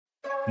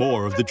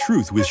More of The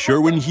Truth with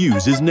Sherwin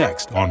Hughes is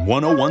next on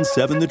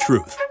 1017 The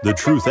Truth, The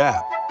Truth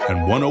app, and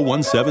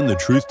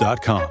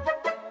 1017thetruth.com.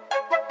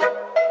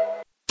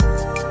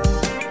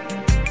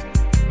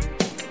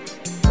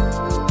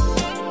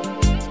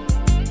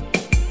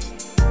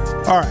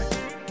 All right.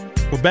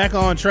 We're back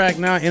on track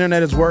now.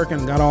 Internet is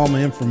working. Got all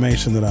my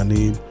information that I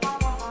need,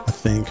 I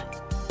think.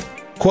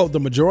 Quote,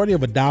 the majority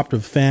of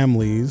adoptive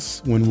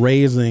families, when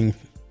raising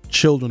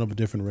children of a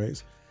different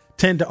race,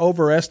 tend to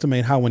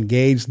overestimate how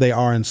engaged they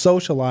are in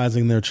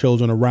socializing their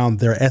children around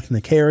their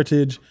ethnic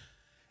heritage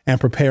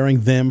and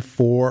preparing them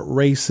for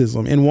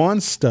racism. In one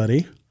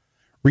study,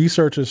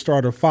 researchers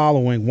started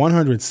following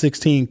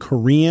 116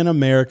 Korean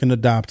American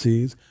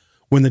adoptees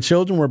when the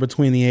children were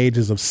between the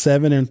ages of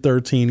 7 and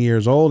 13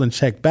 years old and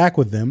checked back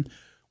with them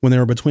when they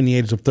were between the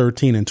ages of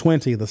 13 and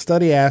 20. The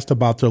study asked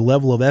about their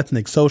level of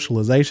ethnic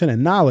socialization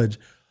and knowledge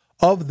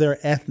of their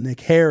ethnic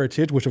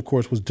heritage, which of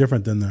course was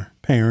different than their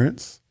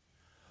parents.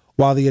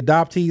 While the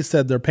adoptees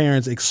said their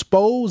parents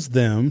exposed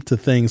them to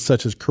things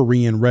such as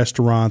Korean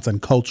restaurants and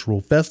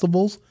cultural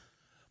festivals,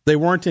 they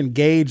weren't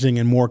engaging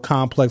in more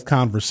complex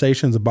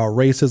conversations about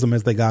racism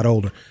as they got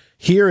older.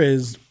 Here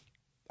is,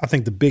 I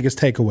think, the biggest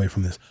takeaway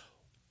from this.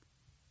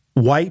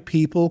 White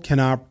people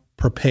cannot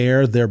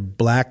prepare their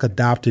black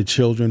adopted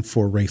children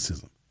for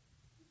racism.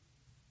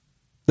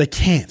 They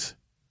can't.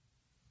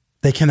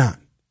 They cannot.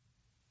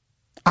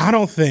 I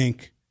don't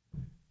think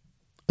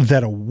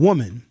that a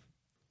woman,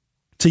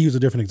 to use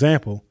a different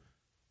example,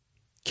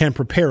 can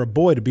prepare a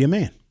boy to be a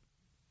man.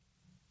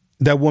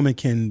 That woman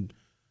can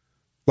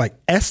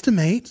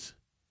estimate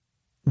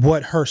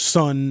what her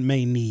son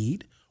may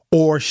need,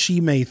 or she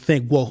may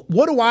think, well,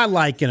 what do I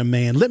like in a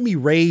man? Let me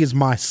raise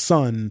my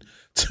son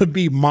to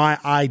be my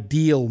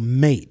ideal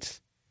mate.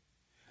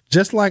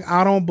 Just like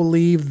I don't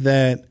believe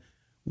that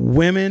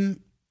women,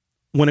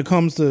 when it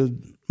comes to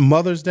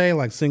Mother's Day,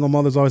 like single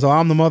mothers always say, oh,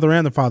 I'm the mother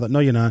and the father. No,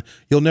 you're not.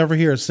 You'll never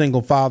hear a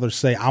single father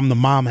say, I'm the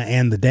mama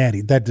and the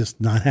daddy. That does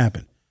not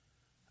happen.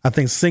 I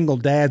think single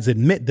dads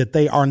admit that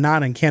they are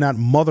not and cannot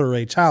mother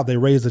a child. They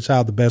raise the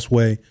child the best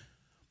way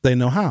they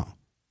know how.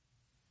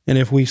 And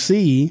if we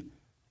see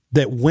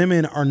that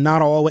women are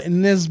not always,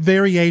 and there's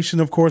variation,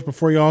 of course,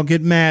 before you all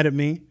get mad at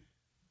me,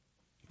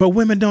 but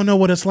women don't know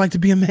what it's like to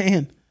be a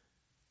man.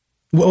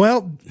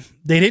 Well,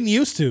 they didn't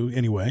used to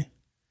anyway.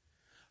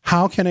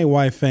 How can a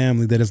white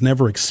family that has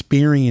never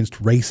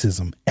experienced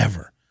racism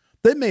ever,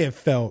 they may have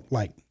felt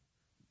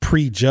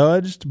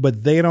prejudged,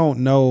 but they don't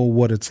know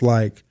what it's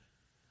like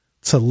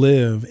to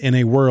live in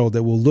a world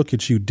that will look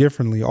at you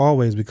differently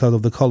always because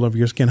of the color of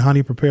your skin. How do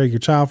you prepare your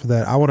child for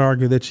that? I would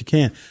argue that you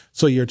can't.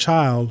 So your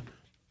child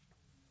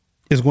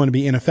is going to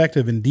be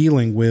ineffective in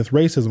dealing with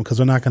racism because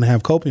they're not going to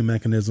have coping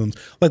mechanisms.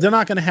 They're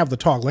not going to have the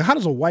talk. How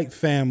does a white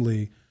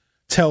family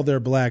tell their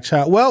black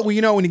child, well, when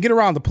you get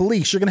around the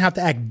police, you're going to have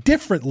to act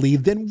differently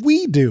than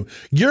we do.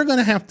 You're going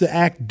to have to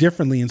act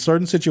differently in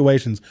certain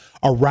situations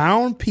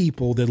around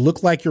people that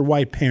look like your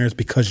white parents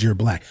because you're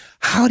black.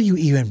 How do you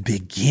even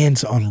begin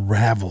to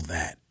unravel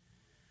that?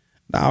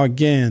 Now,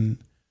 again,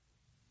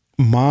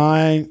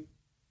 my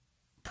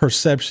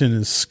perception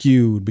is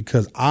skewed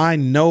because I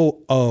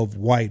know of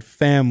white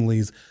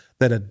families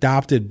that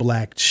adopted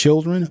black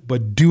children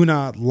but do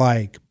not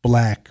like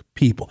black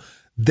people.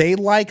 They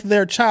like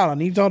their child. I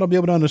need y'all to be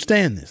able to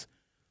understand this,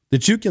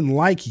 that you can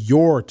like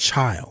your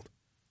child,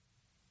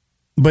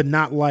 but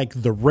not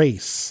like the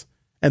race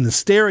and the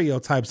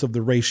stereotypes of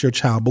the race your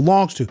child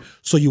belongs to.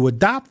 So you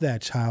adopt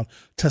that child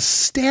to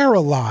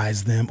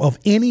sterilize them of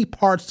any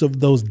parts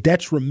of those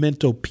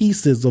detrimental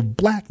pieces of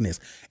blackness.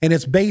 And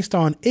it's based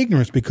on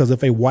ignorance, because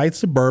if a white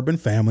suburban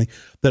family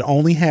that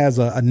only has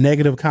a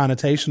negative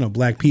connotation of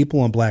black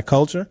people and black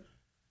culture,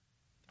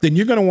 then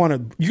you're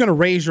going to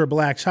raise your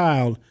black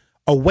child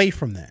away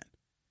from that,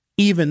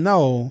 even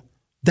though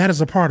that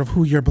is a part of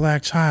who your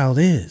black child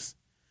is.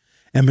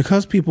 And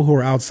because people who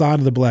are outside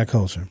of the black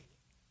culture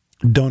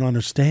don't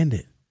understand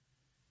it,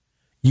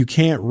 you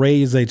can't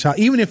raise a child,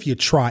 even if you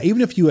try,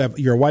 even if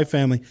you're a white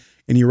family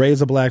and you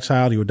raise a black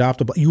child, you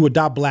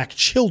adopt black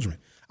children.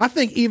 I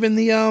think even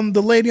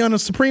the lady on the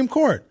Supreme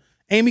Court,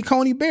 Amy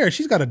Coney Barrett,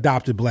 she's got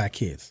adopted black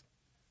kids.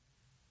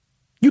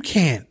 You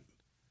can't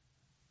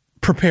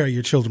prepare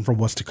your children for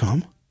what's to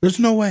come. There's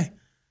no way.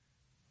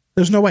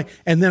 There's no way.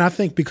 And then I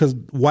think because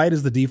white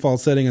is the default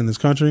setting in this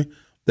country,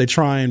 they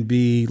try and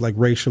be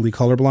racially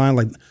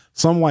colorblind.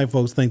 Some white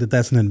folks think that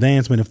that's an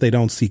advancement if they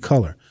don't see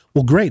color.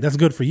 Well, great. That's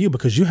good for you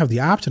because you have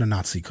the option to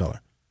not see color,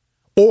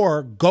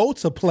 or go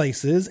to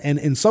places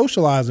and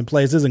socialize in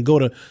places and go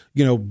to,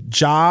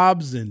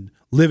 jobs and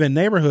live in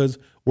neighborhoods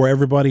where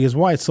everybody is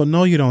white. So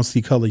no, you don't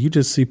see color. You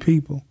just see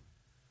people.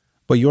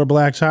 But your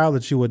black child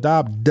that you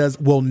adopt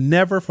will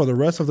never for the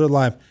rest of their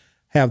life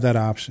have that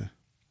option.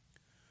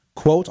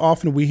 Quote,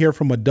 often we hear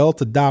from adult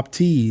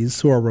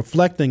adoptees who are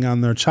reflecting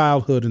on their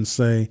childhood and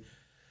say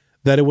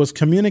that it was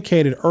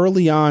communicated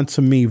early on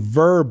to me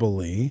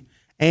verbally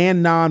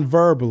and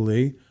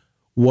non-verbally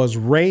was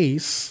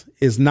race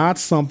is not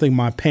something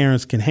my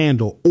parents can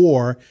handle.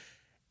 Or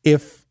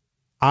if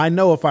I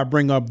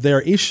bring up their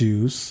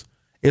issues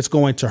It's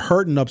going to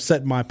hurt and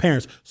upset my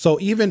parents. So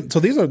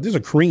these are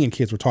Korean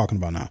kids we're talking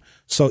about now.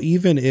 So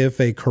even if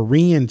a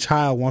Korean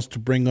child wants to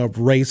bring up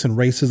race and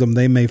racism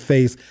they may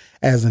face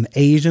as an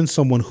Asian,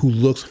 someone who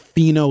looks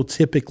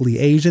phenotypically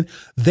Asian,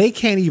 they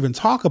can't even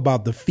talk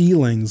about the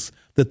feelings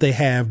that they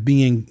have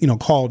being,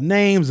 called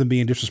names and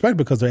being disrespected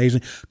because they're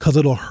Asian, because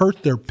it'll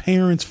hurt their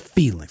parents'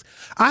 feelings.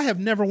 I have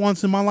never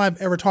once in my life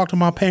ever talked to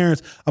my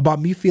parents about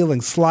me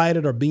feeling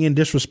slighted or being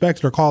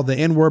disrespected or called the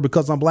N-word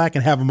because I'm black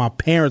and having my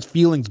parents'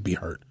 feelings be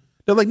hurt.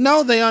 They're like,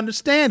 no, they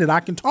understand it.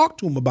 I can talk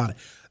to them about it.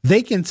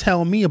 They can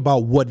tell me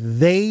about what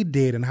they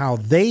did and how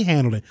they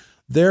handled it.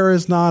 There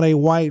is not a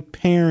white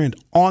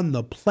parent on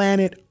the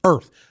planet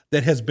Earth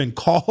that has been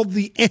called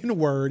the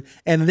N-word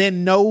and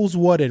then knows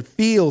what it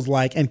feels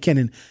like and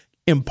can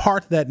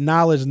impart that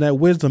knowledge and that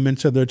wisdom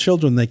into their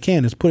children. They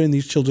can. It's putting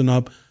these children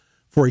up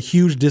for a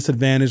huge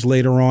disadvantage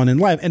later on in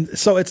life. And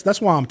so that's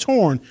why I'm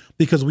torn,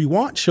 because we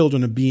want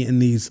children to be in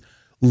these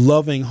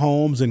loving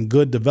homes and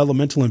good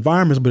developmental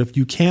environments. But if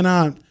you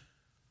cannot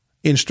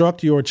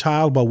instruct your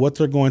child about what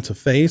they're going to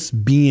face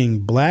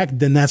being black,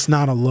 then that's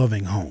not a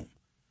loving home.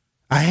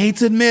 I hate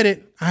to admit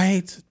it.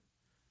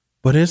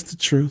 But it's the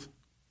truth.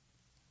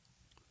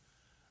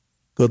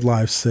 Good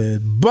Life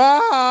said,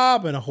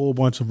 Bob, and a whole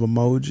bunch of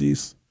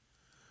emojis.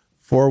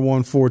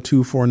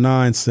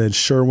 414249 said,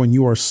 Sherwin,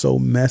 you are so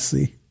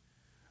messy.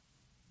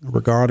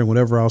 Regarding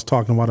whatever I was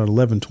talking about at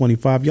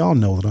 11:25, y'all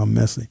know that I'm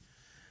messy.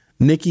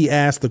 Nikki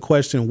asked the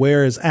question,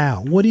 where is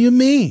Al? What do you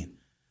mean?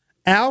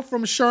 Al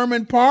from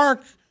Sherman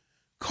Park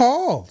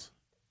called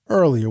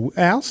earlier.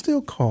 Al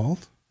still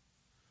called.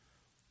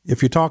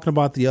 If you're talking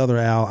about the other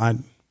Al,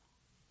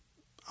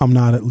 I'm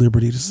not at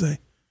liberty to say.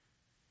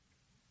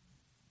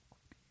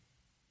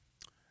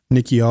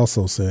 Nikki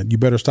also said, you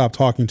better stop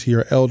talking to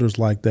your elders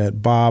like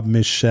that, Bob,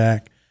 Miss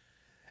Shaq,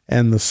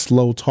 and the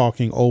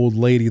slow-talking old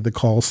lady that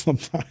calls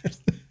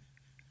sometimes.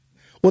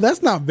 Well,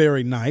 that's not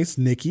very nice,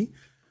 Nikki,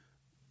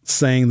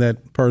 saying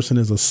that person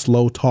is a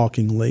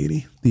slow-talking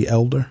lady, the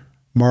elder.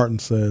 Martin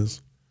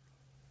says,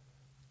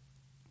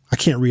 I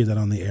can't read that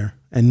on the air.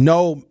 And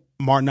no,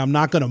 Martin, I'm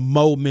not going to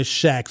mow Miss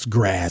Shaq's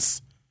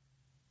grass.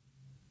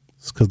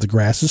 It's because the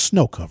grass is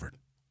snow-covered.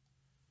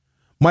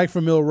 Mike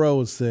from Mill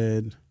Road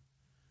said,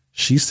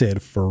 she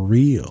said, for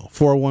real.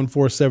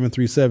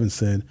 414737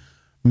 said,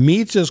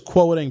 me just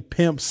quoting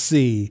Pimp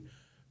C,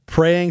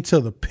 praying to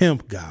the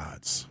pimp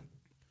gods.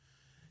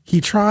 He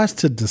tries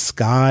to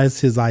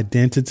disguise his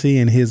identity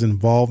and his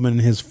involvement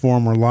in his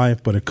former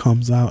life, but it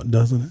comes out,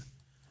 doesn't it?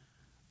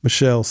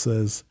 Michelle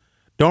says,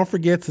 don't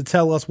forget to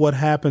tell us what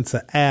happened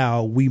to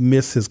Al. We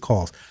miss his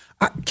calls.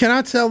 Can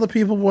I tell the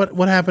people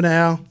what happened to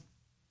Al?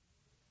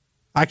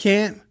 I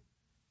can't.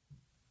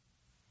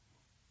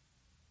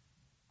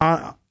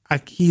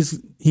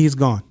 He's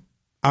gone.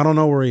 I don't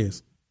know where he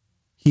is.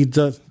 He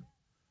does.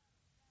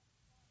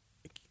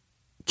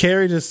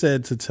 Carrie just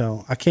said to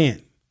tell. I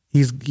can't.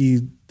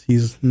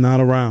 He's not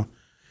around.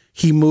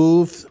 He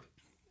moved.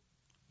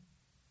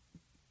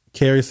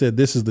 Carrie said,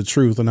 this is the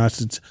truth. And I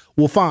said,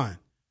 well, fine.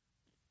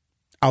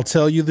 I'll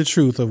tell you the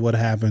truth of what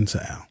happened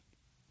to Al.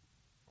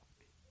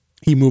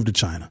 He moved to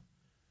China.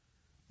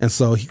 And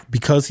so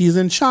because he's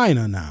in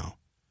China now,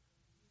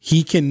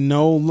 he can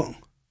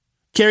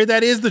Carrie,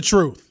 that is the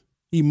truth.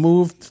 He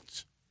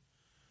moved.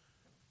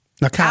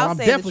 Now, Kyle, I'm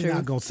definitely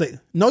not going to say.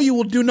 No, you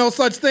will do no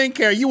such thing,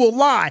 Carrie. You will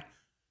lie.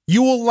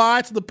 You will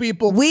lie to the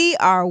people. We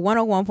are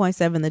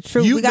 101.7 The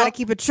Truth. We got to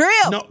keep it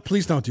trill. No,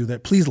 please don't do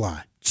that. Please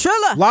lie.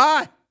 Trilla.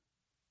 Lie.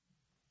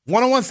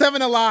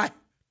 101.7 a lie.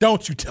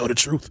 Don't you tell the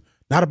truth.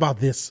 Not about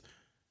this.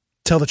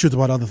 Tell the truth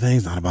about other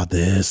things, not about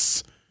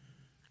this.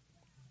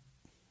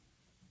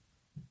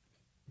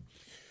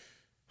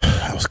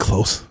 That was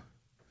close.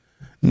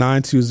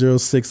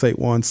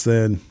 920-681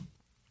 said,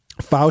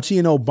 Fauci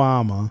and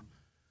Obama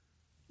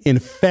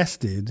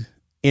infested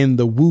in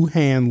the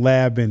Wuhan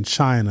lab in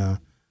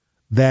China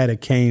that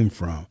it came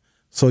from.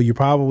 So you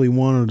probably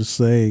wanted to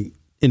say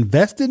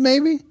invested,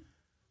 maybe?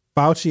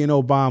 Fauci and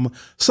Obama.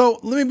 So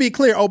let me be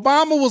clear.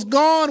 Obama was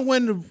gone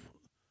when the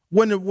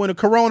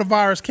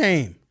coronavirus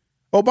came.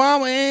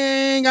 Obama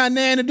ain't got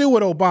nothing to do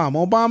with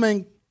Obama. Obama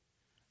ain't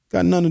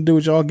got nothing to do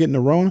with y'all getting the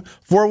Rona.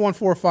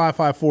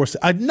 414-554.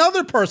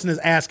 Another person is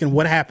asking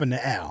what happened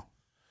to Al.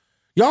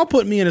 Y'all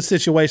put me in a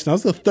situation.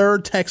 That's the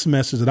third text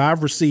message that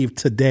I've received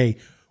today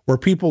where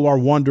people are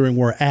wondering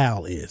where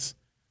Al is.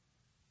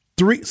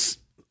 Three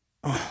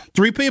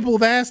people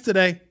have asked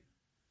today.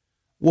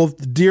 Well,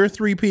 dear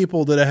three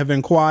people that have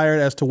inquired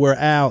as to where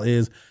Al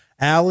is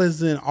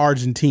in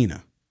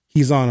Argentina.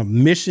 He's on a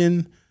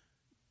mission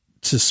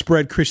to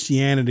spread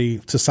Christianity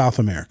to South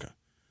America.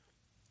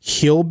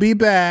 He'll be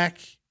back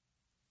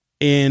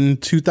in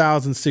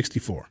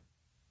 2064.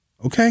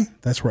 Okay?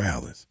 That's where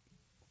Al is.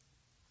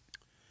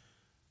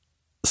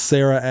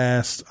 Sarah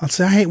asked,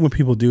 I hate when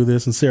people do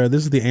this. And Sarah,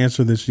 this is the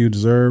answer that you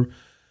deserve.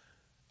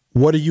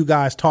 What are you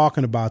guys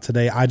talking about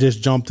today? I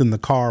just jumped in the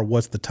car.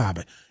 What's the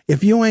topic?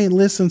 If you ain't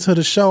listened to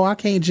the show, I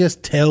can't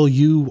just tell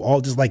you,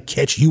 I'll just like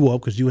catch you up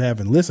because you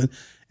haven't listened.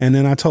 And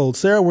then I told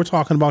Sarah, we're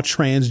talking about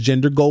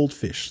transgender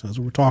goldfish. That's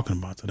what we're talking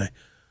about today.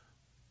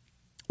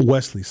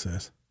 Wesley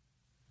says,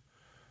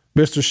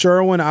 Mr.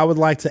 Sherwin, I would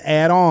like to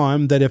add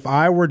on that if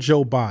I were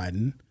Joe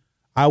Biden,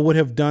 I would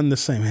have done the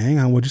same. Hang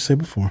on, what'd you say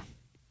before?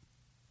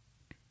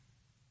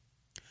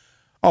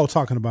 Oh,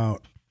 talking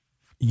about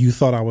you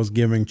thought I was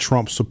giving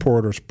Trump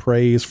supporters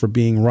praise for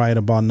being right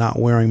about not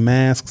wearing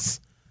masks.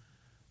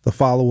 The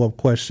follow-up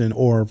question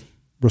or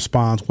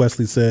response,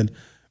 Wesley said,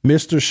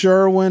 Mr.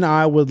 Sherwin,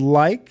 I would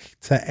like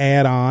to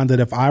add on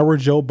that if I were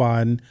Joe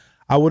Biden,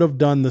 I would have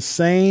done the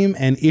same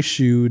and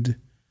issued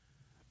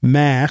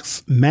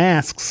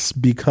masks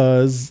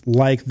because,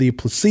 like the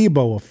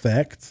placebo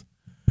effect,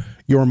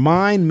 your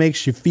mind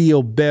makes you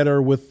feel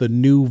better with the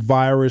new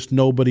virus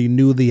nobody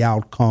knew the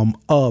outcome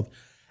of.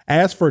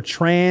 As for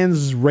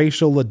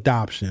transracial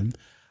adoption,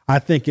 I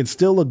think it's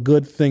still a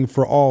good thing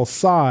for all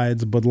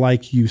sides, but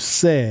like you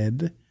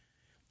said,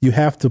 you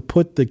have to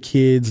put the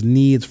kids'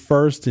 needs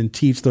first and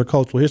teach their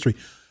cultural history.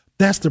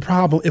 That's the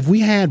problem. If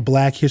we had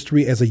Black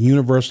history as a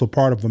universal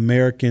part of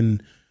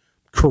American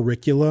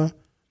curricula,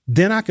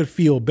 then I could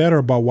feel better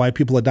about white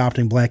people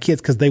adopting Black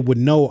kids because they would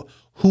know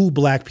who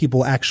Black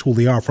people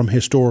actually are from a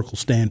historical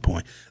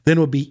standpoint. Then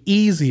it would be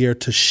easier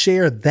to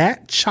share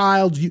that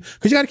child's,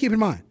 because you got to keep in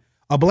mind,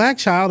 a Black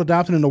child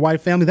adopted in a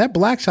white family, that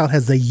Black child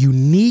has a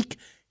unique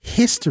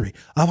history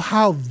of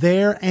how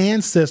their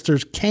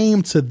ancestors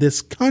came to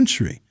this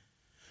country.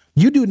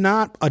 You do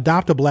not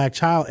adopt a Black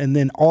child and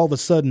then all of a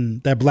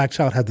sudden that Black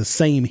child has the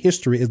same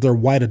history as their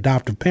white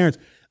adoptive parents.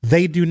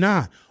 They do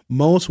not.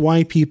 Most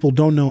white people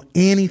don't know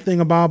anything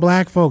about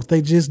Black folks.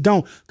 They just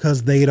don't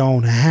because they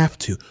don't have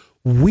to.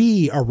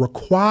 We are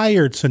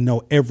required to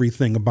know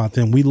everything about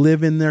them. We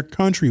live in their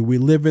country. We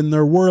live in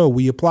their world.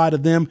 We apply to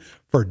them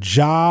for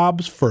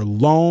jobs, for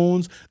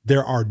loans.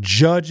 There are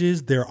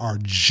judges. There are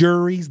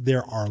juries.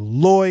 There are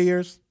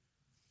lawyers.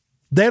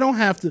 They don't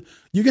have to.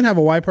 You can have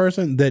a white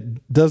person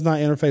that does not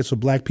interface with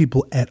Black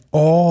people at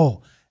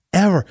all,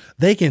 ever.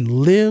 They can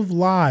live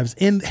lives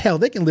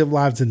they can live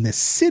lives in this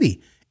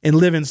city and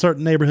live in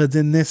certain neighborhoods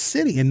in this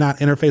city and not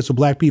interface with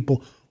Black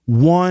people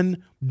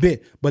one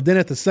bit. But then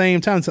at the same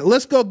time, say,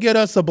 let's go get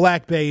us a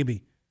Black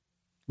baby.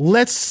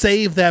 Let's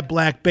save that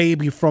Black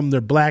baby from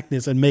their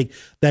Blackness and make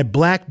that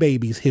Black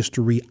baby's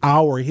history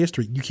our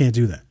history. You can't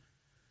do that.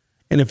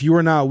 And if you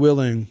are not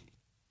willing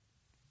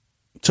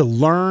to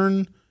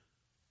learn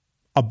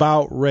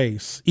about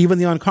race, even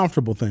the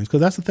uncomfortable things,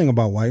 because that's the thing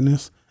about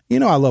whiteness. You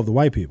know, I love the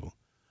white people,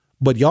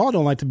 but y'all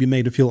don't like to be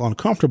made to feel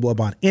uncomfortable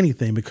about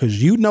anything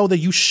because you know that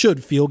you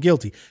should feel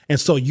guilty. And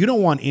so you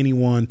don't want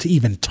anyone to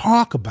even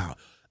talk about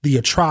the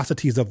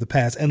atrocities of the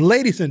past. And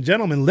ladies and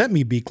gentlemen, let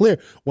me be clear.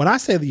 When I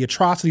say the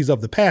atrocities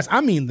of the past,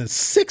 I mean the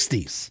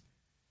 60s.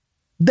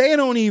 They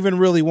don't even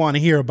really want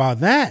to hear about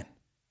that.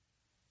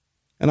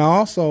 And I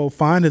also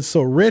find it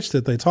so rich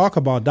that they talk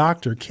about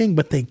Dr. King,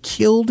 but they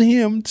killed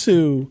him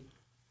too.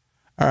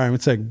 All right, I'm going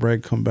to take a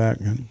break, come back,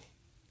 and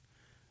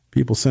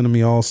people sending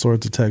me all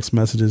sorts of text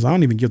messages. I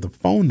don't even give the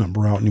phone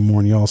number out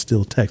anymore, and y'all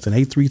still texting.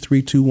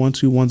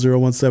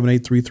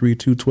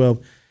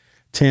 833-212-1017,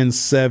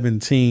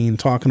 833-212-1017,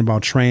 talking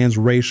about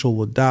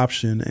transracial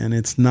adoption, and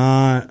it's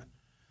not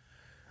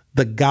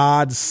the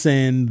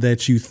godsend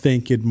that you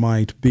think it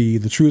might be.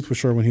 The Truth with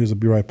Sherwin Hughes will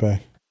be right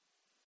back.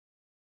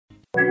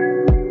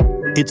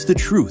 It's The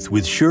Truth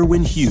with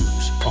Sherwin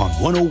Hughes on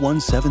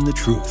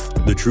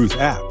 1017 The Truth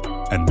app,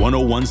 and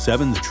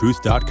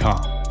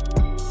 1017thetruth.com.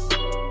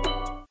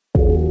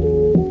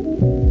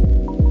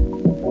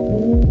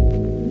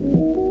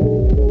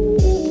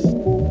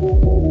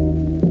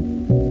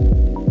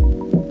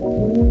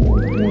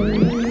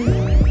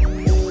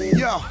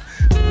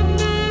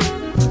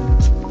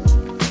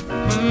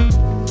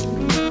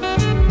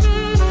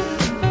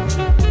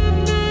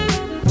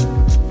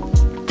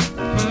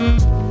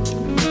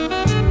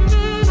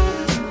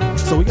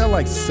 So we got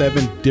like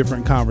 7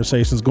 different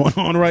conversations going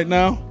on right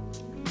now.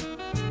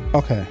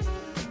 Okay,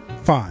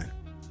 fine.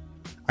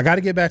 I got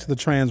to get back to the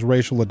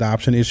transracial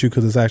adoption issue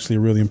because it's actually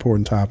a really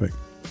important topic.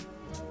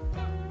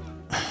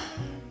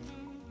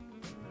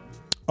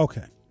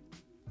 Okay.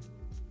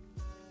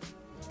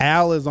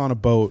 Al is on a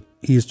boat.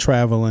 He's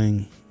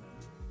traveling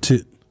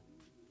to...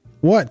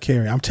 What,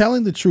 Carrie? I'm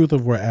telling the truth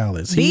of where Al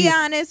is. Be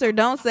honest or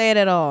don't say it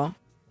at all.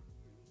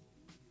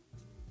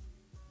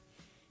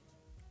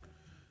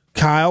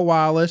 Kyle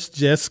Wallace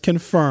just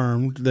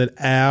confirmed that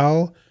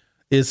Al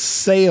is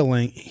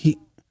sailing.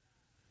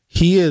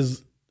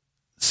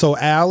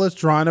 Al is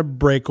trying to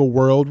break a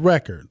world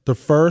record. The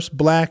first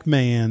Black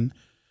man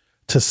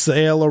to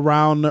sail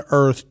around the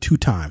earth 2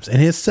 times. And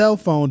his cell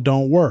phone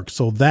don't work.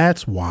 So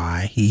that's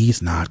why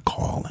he's not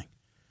calling.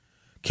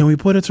 Can we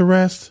put it to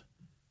rest?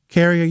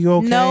 Carrie, are you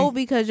okay? No,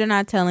 because you're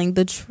not telling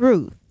the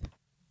truth.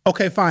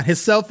 Okay, fine. His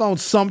cell phone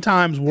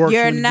sometimes works.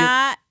 You're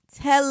not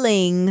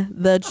telling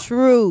the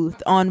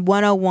truth on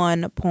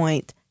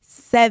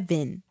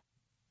 101.7.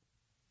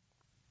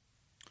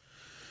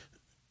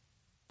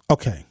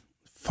 Okay,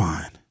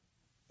 fine.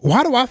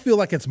 Why do I feel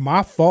like it's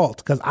my fault?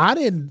 Because I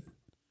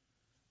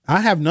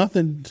have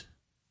nothing.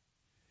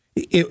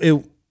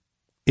 It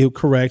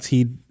correct.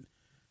 He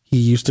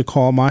used to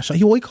call my show.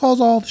 He calls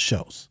all the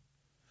shows.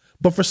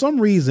 But for some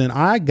reason,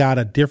 I got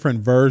a different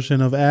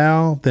version of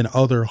Al than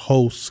other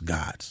hosts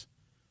got.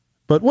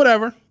 But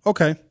whatever.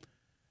 Okay.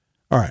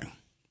 All right.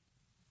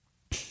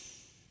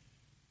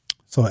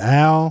 So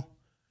Al,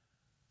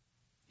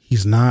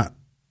 he's not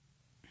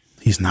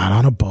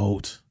on a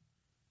boat.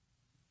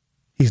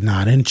 He's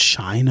not in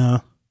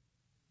China.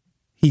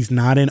 He's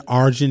not in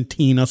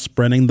Argentina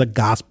spreading the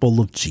gospel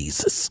of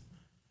Jesus.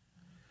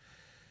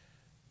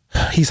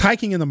 He's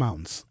hiking in the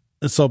mountains.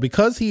 And so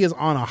because he is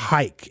on a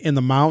hike in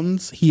the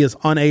mountains, he is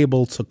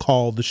unable to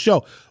call the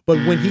show. But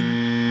when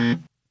he...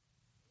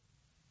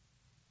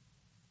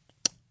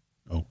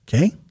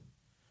 Okay.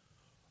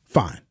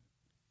 Fine.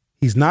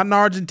 He's not in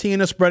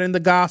Argentina spreading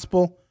the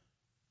gospel.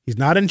 He's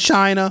not in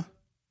China.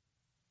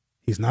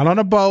 He's not on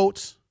a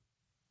boat.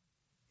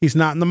 He's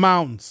not in the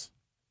mountains.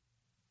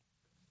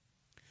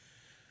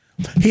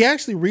 He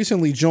actually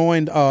recently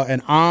joined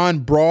an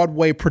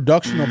on-Broadway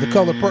production of The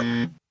Color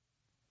Purple.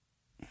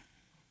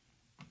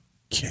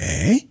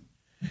 Okay.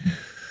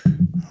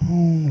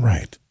 All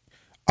right.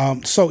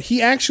 So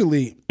he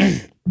actually,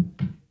 I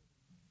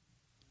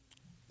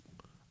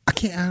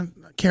can't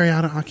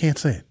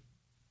say it.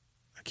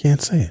 I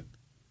can't say it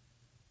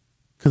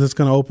because it's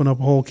going to open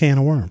up a whole can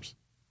of worms.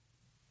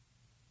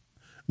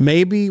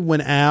 Maybe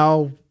when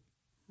Al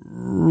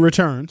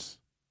returns,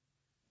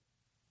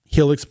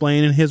 he'll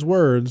explain in his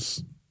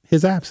words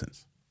his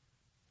absence.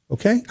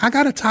 Okay. I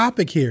got a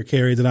topic here,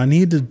 Carrie, that I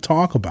need to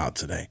talk about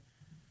today.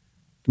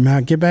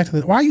 Man, get back to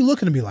the. Why are you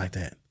looking at me like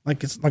that?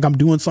 Like it's like I'm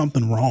doing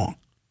something wrong.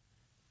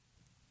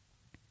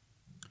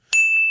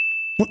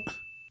 What?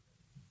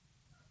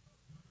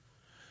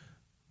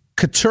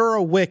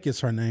 Keturah Wick is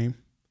her name.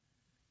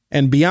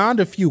 And beyond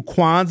a few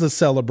Kwanzaa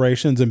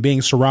celebrations and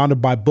being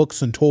surrounded by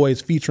books and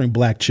toys featuring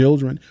black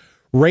children,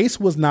 race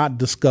was not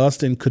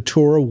discussed in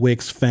Keturah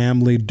Wick's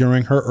family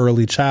during her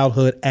early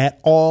childhood at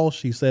all,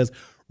 she says.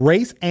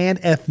 Race and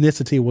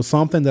ethnicity was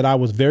something that I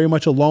was very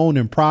much alone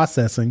in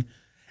processing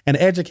and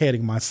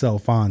educating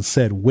myself on,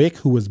 said Wick,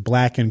 who is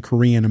black and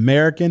Korean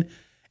American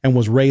and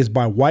was raised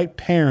by white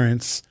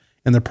parents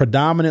in the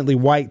predominantly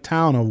white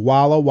town of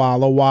Walla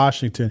Walla,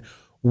 Washington.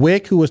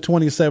 Wick, who is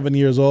 27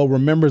 years old,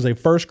 remembers a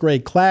first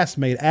grade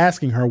classmate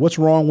asking her, "What's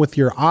wrong with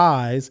your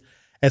eyes?"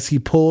 as he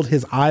pulled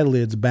his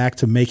eyelids back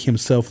to make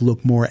himself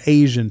look more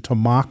Asian to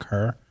mock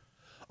her.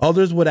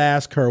 Others would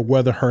ask her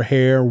whether her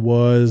hair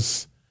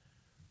was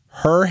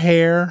her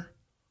hair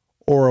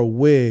or a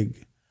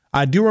wig.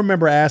 I do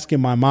remember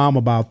asking my mom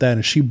about that,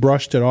 and she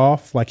brushed it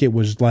off like it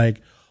was like,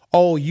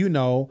 "Oh, you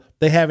know,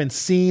 they haven't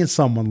seen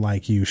someone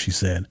like you," she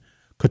said.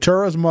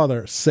 Keturah's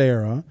mother,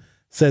 Sarah,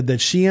 said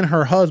that she and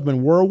her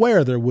husband were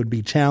aware there would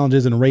be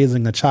challenges in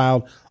raising a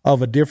child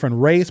of a different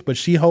race, but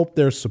she hoped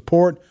their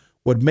support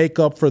would make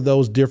up for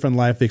those different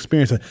life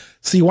experiences.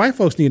 See, white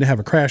folks need to have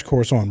a crash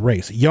course on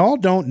race. Y'all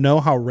don't know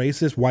how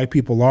racist white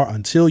people are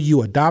until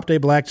you adopt a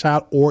black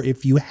child or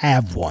if you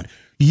have one.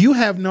 You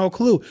have no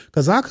clue,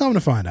 because I come to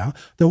find out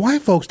that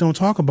white folks don't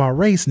talk about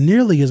race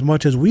nearly as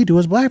much as we do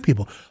as black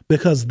people,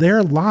 because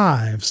their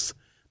lives,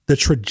 the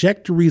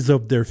trajectories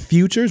of their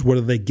futures,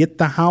 whether they get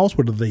the house,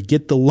 whether they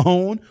get the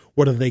loan,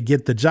 whether they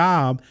get the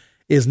job,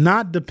 is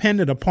not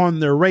dependent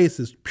upon their race.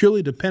 It's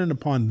purely dependent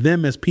upon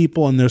them as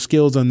people and their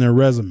skills and their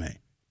resume.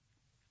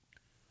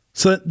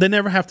 So they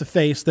never have to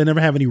face, they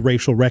never have any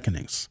racial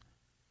reckonings.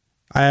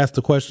 I asked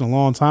the question a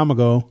long time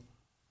ago,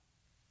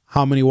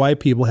 how many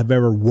white people have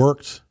ever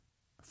worked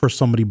for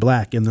somebody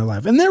black in their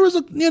life? And there was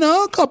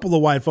a couple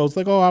of white folks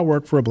like, "Oh, I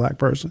work for a black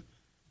person."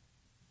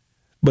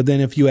 But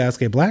then if you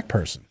ask a black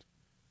person,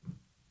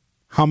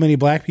 how many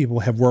black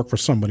people have worked for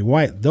somebody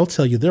white, they'll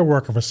tell you they're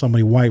working for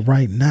somebody white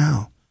right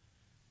now.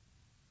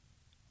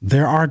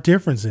 There are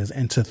differences.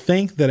 And to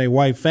think that a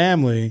white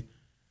family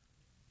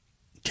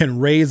can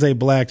raise a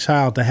black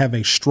child to have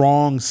a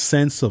strong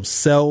sense of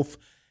self,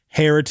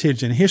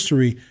 heritage, and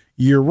history,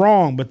 you're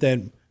wrong. But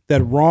that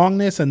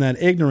wrongness and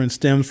that ignorance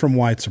stems from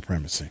white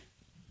supremacy.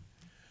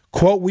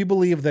 Quote, "We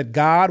believe that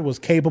God was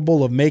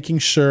capable of making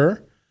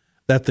sure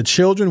that the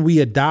children we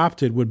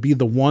adopted would be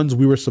the ones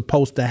we were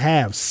supposed to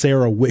have,"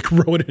 Sarah Wick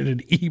wrote in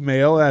an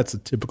email. That's a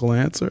typical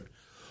answer.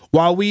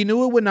 "While we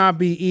knew it would not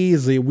be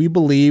easy, we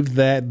believed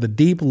that the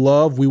deep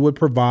love we would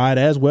provide,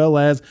 as well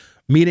as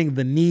meeting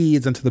the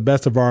needs and to the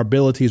best of our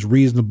abilities,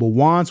 reasonable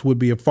wants, would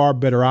be a far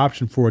better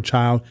option for a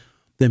child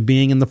than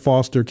being in the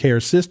foster care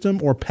system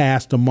or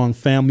passed among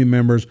family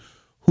members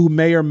who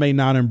may or may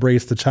not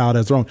embrace the child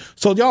as their own."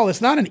 So, y'all,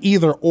 it's not an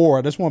either or.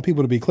 I just want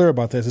people to be clear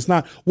about this. It's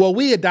not, well,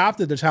 we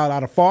adopted the child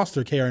out of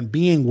foster care and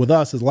being with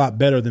us is a lot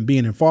better than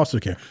being in foster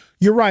care.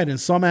 You're right. In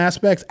some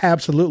aspects,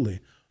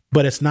 absolutely.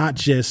 But it's not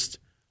just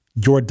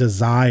your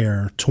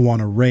desire to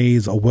want to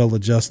raise a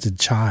well-adjusted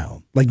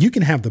child. Like, you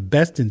can have the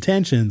best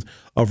intentions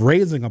of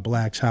raising a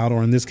black child,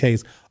 or in this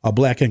case, a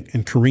black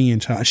and Korean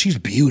child. She's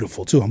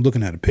beautiful, too. I'm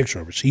looking at a picture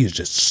of her. She is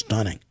just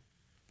stunning.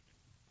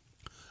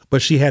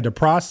 But she had to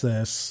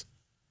process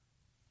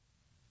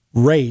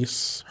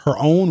race, her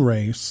own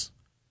race,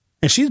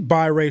 and she's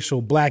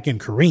biracial, black and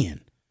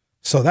Korean.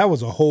 So that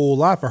was a whole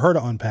lot for her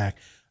to unpack.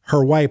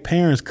 Her white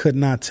parents could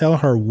not tell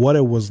her what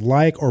it was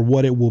like or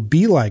what it will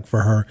be like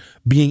for her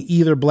being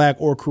either black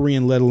or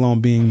Korean, let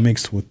alone being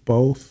mixed with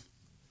both.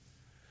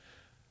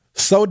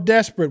 So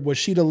desperate was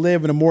she to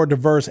live in a more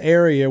diverse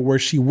area where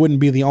she wouldn't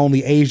be the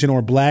only Asian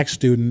or black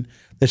student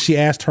that she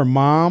asked her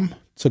mom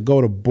to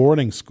go to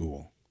boarding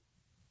school.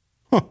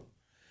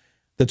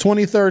 The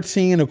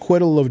 2013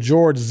 acquittal of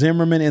George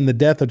Zimmerman in the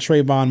death of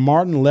Trayvon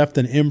Martin left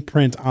an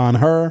imprint on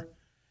her.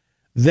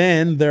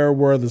 Then there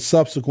were the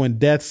subsequent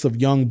deaths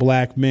of young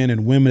black men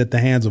and women at the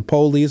hands of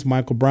police: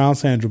 Michael Brown,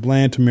 Sandra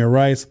Bland, Tamir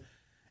Rice,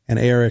 and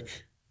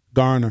Eric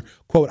Garner.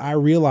 Quote, I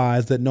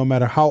realized that no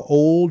matter how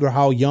old or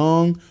how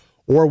young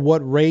or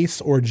what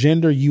race or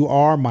gender you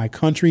are, my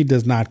country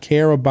does not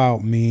care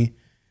about me,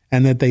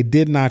 and that they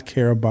did not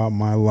care about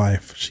my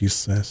life, she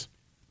says.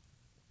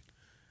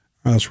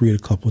 All right, let's read a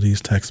couple of these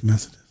text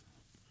messages.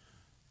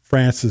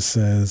 Francis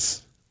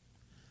says,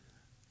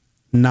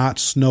 not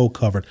snow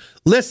covered.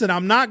 Listen,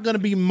 I'm not going to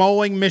be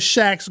mowing Miss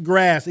Shack's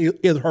grass.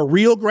 Is her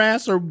real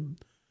grass or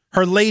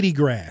her lady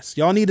grass?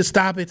 Y'all need to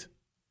stop it.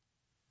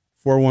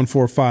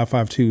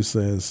 414552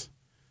 says,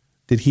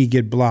 did he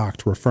get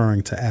blocked,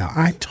 referring to Al?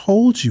 I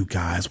told you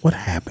guys what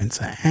happened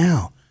to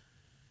Al.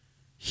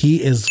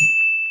 He's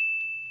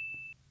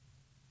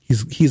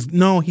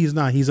not.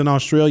 He's in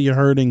Australia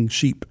herding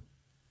sheep.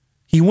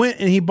 He went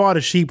and he bought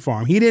a sheep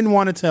farm. He didn't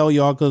want to tell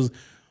y'all because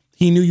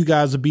he knew you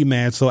guys would be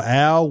mad. So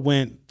Al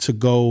went to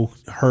go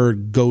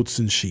herd goats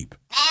and sheep.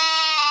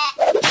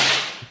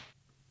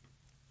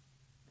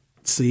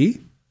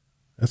 See?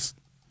 That's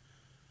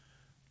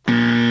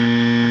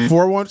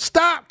 41.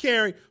 Stop,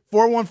 Carrie.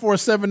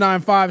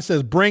 414795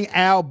 says, bring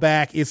Al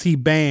back. Is he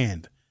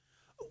banned?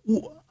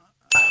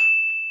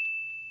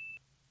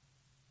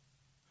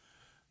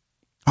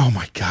 Oh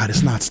my God,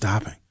 it's not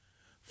stopping.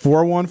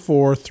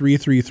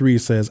 414333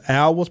 says,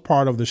 Al was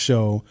part of the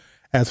show.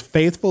 As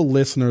faithful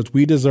listeners,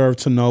 we deserve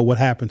to know what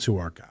happened to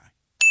our guy.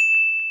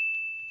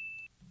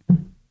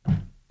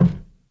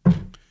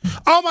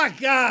 Oh my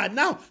God,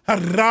 now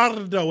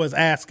Gerardo is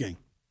asking.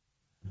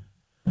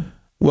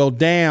 Well,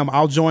 damn,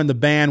 I'll join the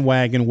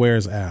bandwagon.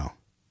 Where's Al?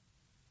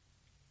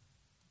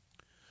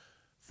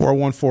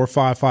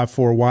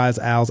 414554, why is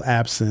Al's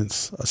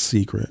absence a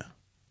secret?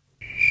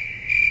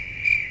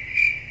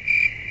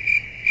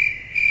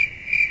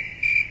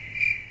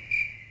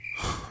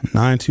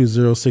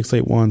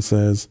 $920-681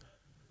 says,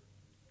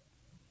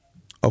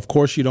 of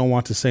course you don't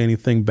want to say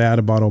anything bad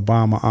about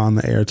Obama on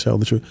the air. Tell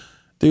the truth.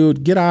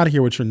 Dude, get out of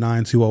here with your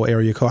 920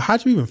 area code.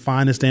 How'd you even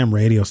find this damn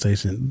radio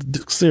station?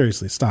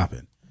 Seriously, stop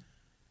it.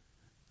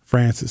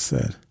 Francis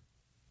said,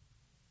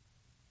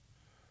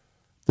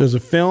 there's a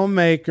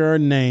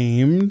filmmaker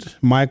named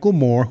Michael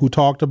Moore who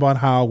talked about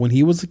how when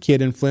he was a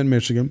kid in Flint,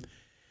 Michigan,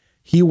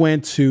 he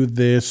went to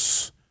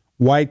this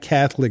white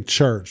Catholic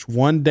church.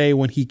 One day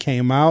when he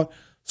came out,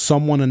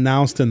 someone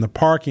announced in the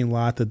parking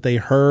lot that they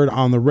heard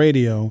on the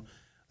radio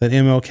that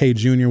MLK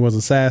Jr. was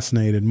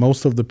assassinated.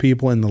 Most of the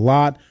people in the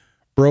lot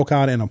broke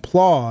out in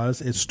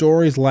applause. It's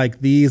stories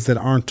like these that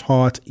aren't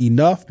taught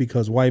enough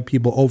because white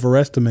people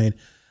overestimate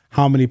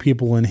how many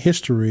people in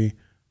history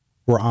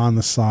were on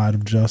the side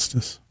of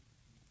justice.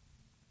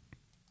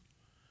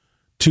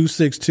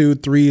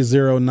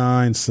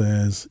 262309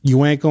 says,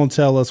 you ain't gonna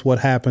tell us what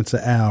happened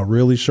to Al,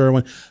 really,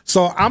 Sherwin?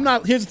 So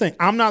here's the thing,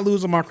 I'm not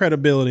losing my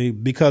credibility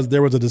because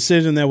there was a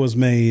decision that was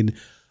made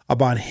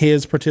about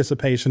his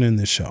participation in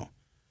this show.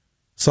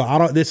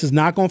 So this is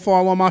not gonna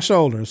fall on my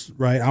shoulders,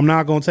 right? I'm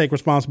not gonna take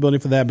responsibility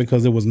for that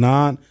because it was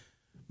not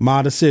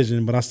my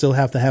decision, but I still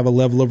have to have a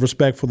level of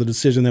respect for the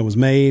decision that was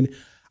made.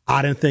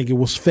 I didn't think it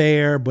was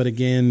fair, but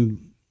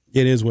again,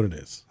 it is what it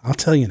is. I'll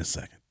tell you in a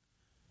second.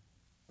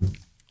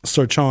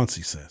 Sir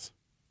Chauncey says,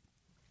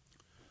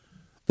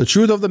 the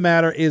truth of the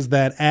matter is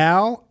that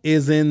Al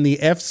is in the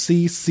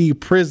FCC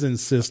prison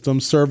system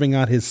serving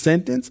out his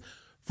sentence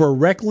for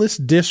reckless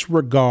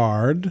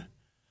disregard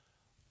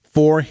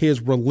for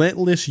his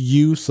relentless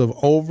use of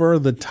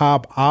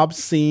over-the-top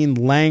obscene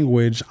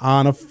language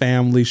on a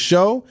family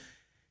show.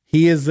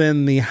 He is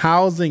in the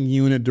housing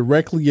unit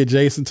directly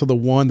adjacent to the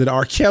one that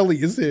R.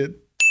 Kelly is in.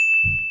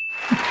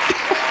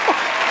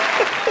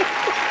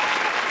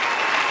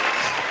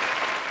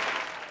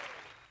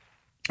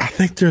 I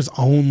think there's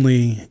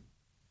only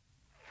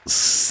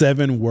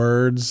 7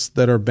 words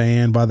that are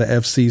banned by the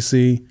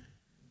FCC,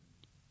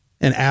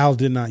 and Al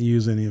did not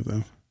use any of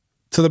them,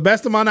 to the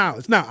best of my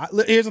knowledge. Now,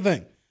 here's the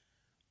thing.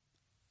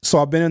 So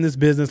I've been in this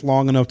business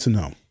long enough to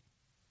know.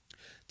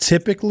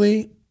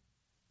 Typically,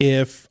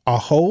 if a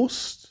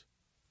host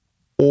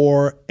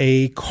or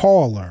a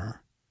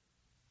caller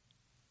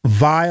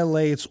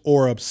violates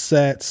or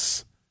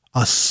upsets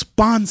a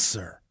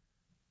sponsor,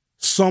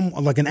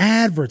 like an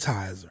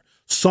advertiser,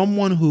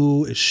 someone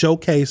who is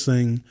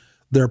showcasing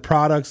their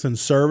products and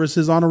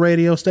services on a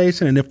radio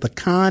station, and if the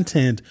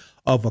content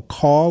of a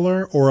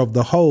caller or of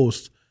the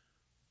host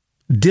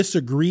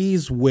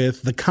disagrees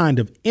with the kind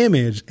of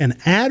image an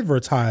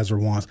advertiser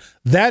wants,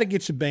 that'll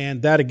get you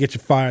banned, that'll get you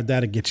fired,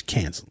 that'll get you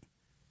canceled.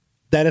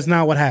 That is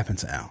not what happened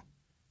to Al.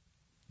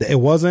 It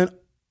wasn't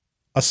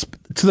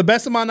to the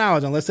best of my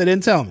knowledge, unless they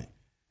didn't tell me,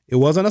 it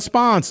wasn't a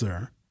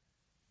sponsor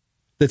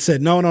that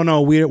said, no,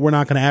 we're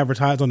not going to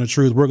advertise on the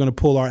truth. We're going to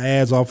pull our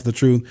ads off of the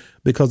truth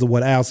because of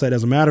what Al said.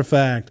 As a matter of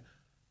fact,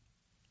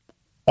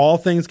 all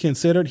things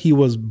considered, he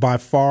was by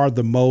far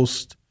the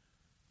most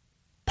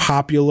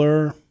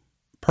popular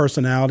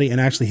personality, and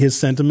actually his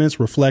sentiments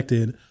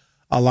reflected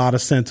a lot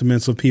of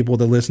sentiments of people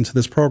that listen to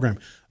this program.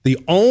 The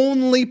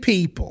only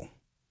people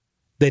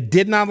that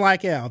did not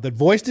like Al, that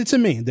voiced it to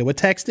me, that would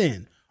text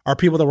in, are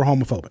people that were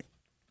homophobic.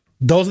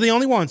 Those are the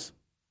only ones.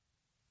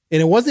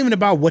 And it wasn't even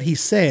about what he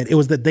said. It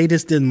was that they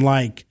just didn't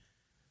like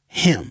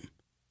him,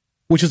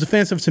 which is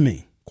offensive to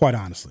me, quite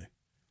honestly,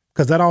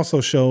 because that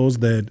also shows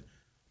that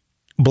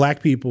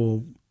black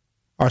people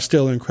are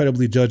still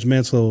incredibly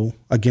judgmental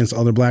against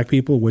other black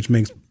people, which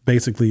makes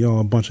basically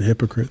a bunch of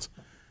hypocrites.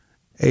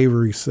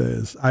 Avery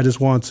says, I just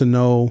want to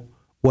know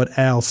what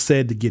Al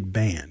said to get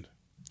banned.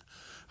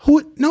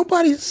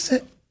 Nobody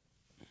said.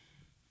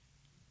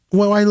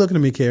 Well, why are you looking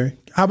at me, Carrie?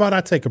 How about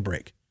I take a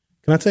break?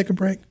 Can I take a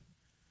break?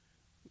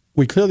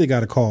 We clearly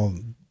got to call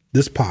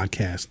this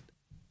podcast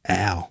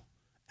Al.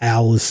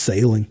 Al is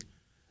sailing.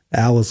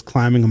 Al is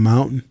climbing a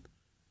mountain.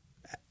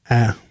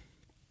 Al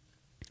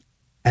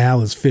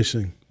is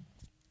fishing.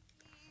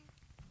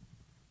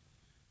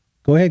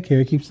 Go ahead,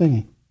 Carrie. Keep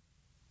singing.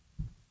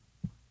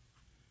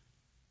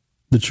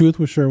 The Truth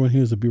with Sherwin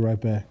Hughes. Will be right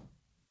back.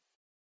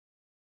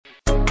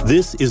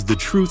 This is The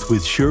Truth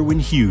with Sherwin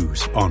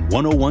Hughes on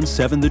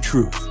 1017 The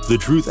Truth, The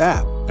Truth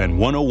app, and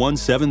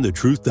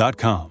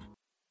 1017thetruth.com.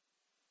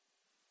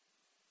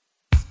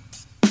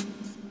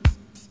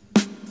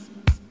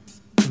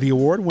 The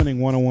award-winning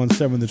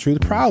 1017 The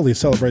Truth proudly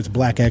celebrates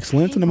Black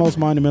excellence in the most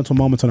monumental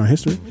moments in our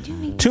history.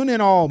 Tune in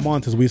all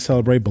month as we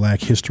celebrate Black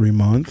History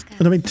Month.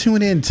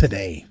 Tune in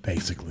today,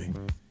 basically.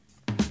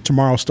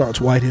 Tomorrow starts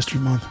White History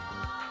Month.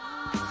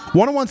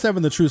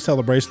 1017 The Truth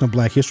celebration of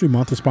Black History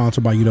Month is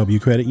sponsored by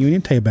UW Credit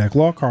Union, Tayback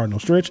Law, Cardinal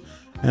Stritch,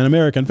 and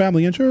American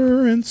Family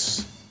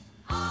Insurance.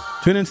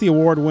 Tune into the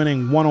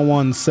award-winning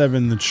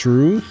 1017 The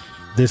Truth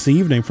this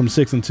evening from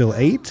 6 until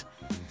 8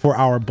 for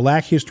our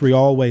Black History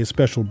Always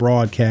special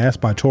broadcast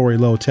by Tori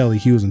Lowe, Telly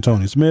Hughes, and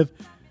Tony Smith.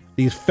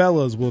 These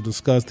fellas will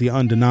discuss the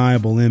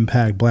undeniable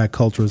impact Black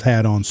culture has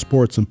had on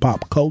sports and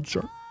pop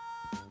culture.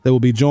 They will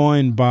be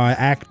joined by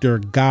actor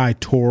Guy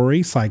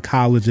Torrey,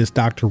 psychologist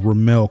Dr.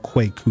 Ramel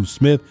Kwaku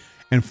Smith,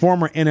 and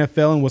former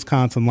NFL and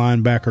Wisconsin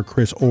linebacker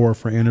Chris Orr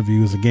for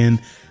interviews.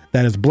 Again,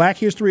 that is Black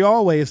History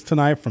Always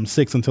tonight from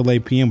 6 until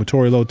 8 p.m. with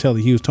Tori Lowe,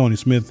 Telly Hughes, Tony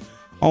Smith,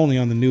 only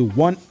on the new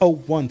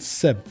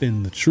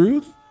 1017 The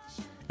Truth.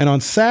 And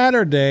on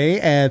Saturday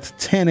at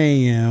 10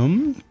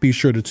 a.m., be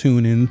sure to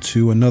tune in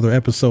to another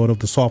episode of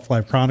the Soft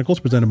Life Chronicles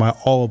presented by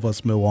All of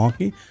Us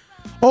Milwaukee.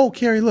 Oh,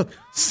 Carrie, look,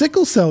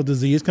 sickle cell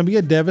disease can be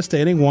a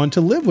devastating one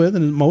to live with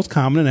and most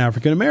common in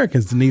African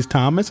Americans. Denise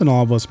Thomas and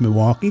All of Us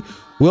Milwaukee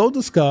will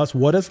discuss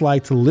what it's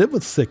like to live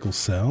with sickle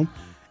cell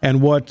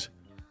and what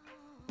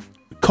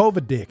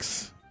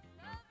COVID-DX,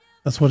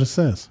 that's what it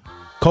says,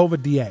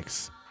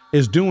 COVID-DX,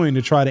 is doing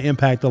to try to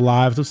impact the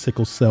lives of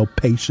sickle cell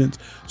patients.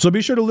 So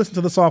be sure to listen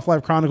to the Soft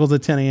Life Chronicles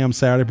at 10 a.m.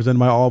 Saturday, presented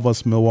by All of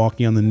Us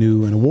Milwaukee on the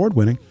new and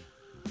award-winning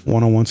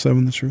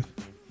 1017 The Truth.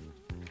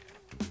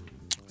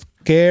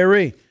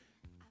 Gary,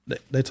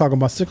 they talking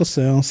about sickle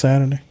cell on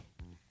Saturday.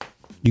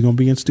 You gonna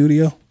be in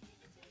studio?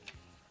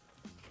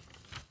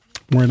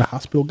 Wearing a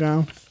hospital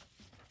gown?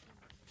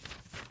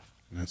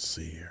 Let's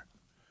see here.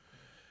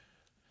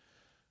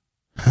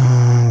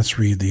 Let's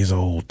read these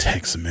old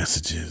text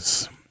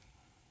messages.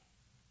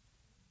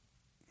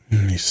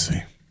 Let me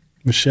see.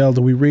 Michelle,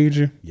 do we read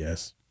you?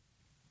 Yes.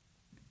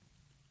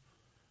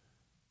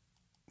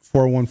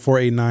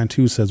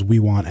 414892 says, we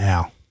want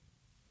Al.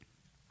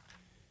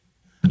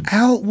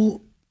 Al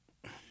will...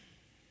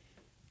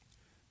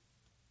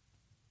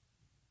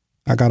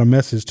 I got a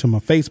message to my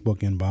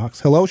Facebook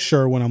inbox. Hello,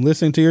 Sherwin. I'm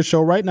listening to your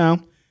show right now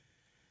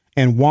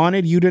and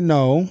wanted you to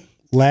know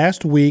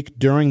last week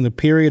during the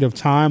period of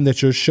time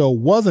that your show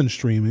wasn't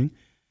streaming,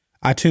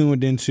 I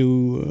tuned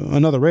into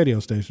another radio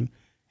station.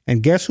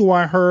 And guess who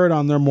I heard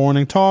on their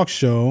morning talk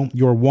show?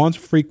 Your once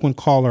frequent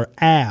caller,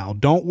 Al.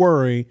 Don't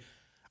worry.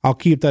 I'll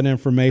keep that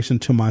information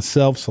to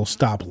myself, so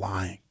stop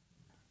lying.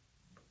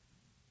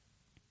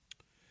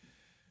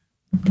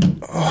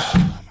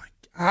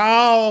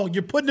 Oh,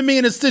 you're putting me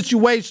in a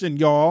situation,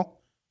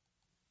 y'all.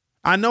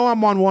 I know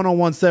I'm on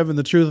 1017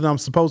 The Truth and I'm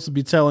supposed to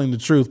be telling the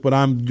truth, but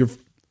I'm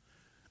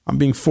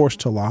being forced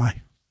to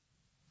lie.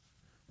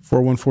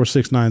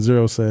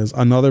 414690 says,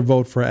 another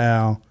vote for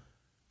Al.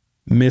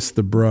 Miss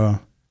the bruh.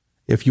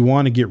 If you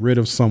want to get rid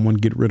of someone,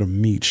 get rid of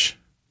Meech.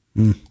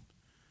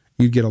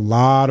 You'd get a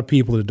lot of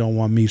people that don't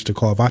want Meech to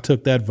call. If I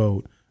took that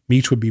vote,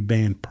 Meech would be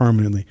banned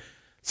permanently.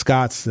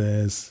 Scott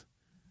says,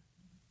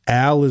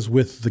 Al is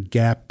with the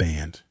Gap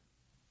Band.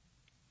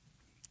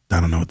 I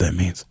don't know what that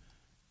means.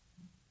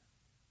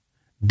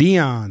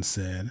 Dion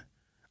said,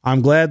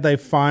 I'm glad they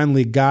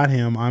finally got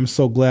him. I'm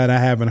so glad I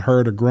haven't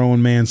heard a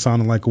grown man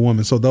sounding like a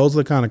woman. So those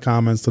are the kind of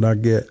comments that I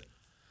get.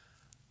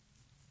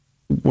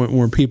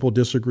 When people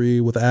disagree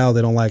with Al,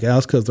 they don't like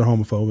Al because they're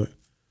homophobic.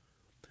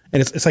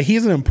 And it's like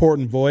he's an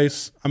important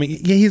voice. I mean,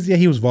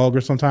 he was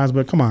vulgar sometimes,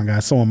 but come on,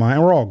 guys, so am I.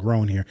 And we're all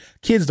grown here.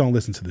 Kids don't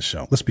listen to the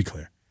show. Let's be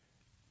clear.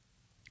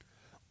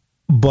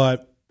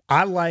 But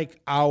I like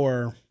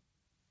our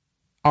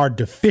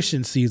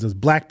deficiencies as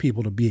black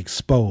people to be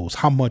exposed,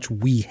 how much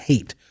we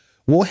hate.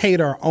 We'll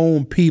hate our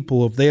own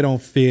people if they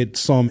don't fit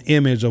some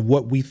image of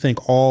what we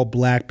think all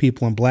black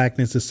people and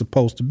blackness is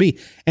supposed to be.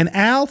 And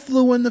Al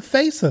flew in the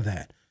face of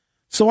that.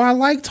 So I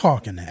like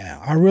talking to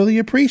Al. I really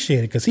appreciate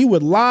it because he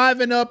would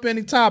liven up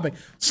any topic.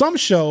 Some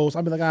shows,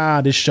 I'd be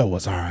like, this show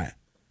was all right.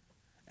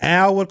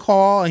 Al would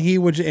call and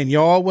and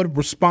y'all would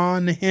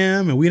respond to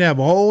him and we'd have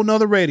a whole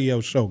nother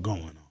radio show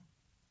going on.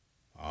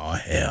 Oh,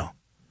 hell.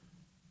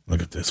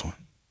 Look at this one.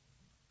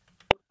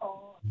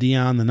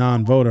 Dion, the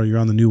non-voter, you're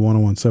on the new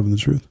 101.7 The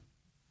Truth.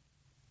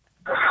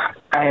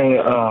 Hey,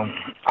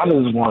 I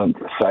just wanted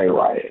to say,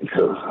 right,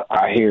 because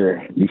I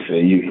hear you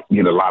say you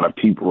get a lot of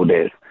people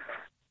that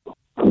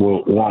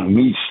will want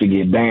Meech to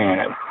get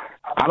banned.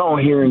 I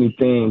don't hear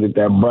anything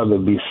that brother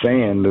be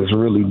saying that's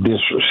really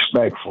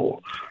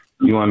disrespectful.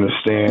 You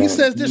understand? He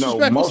says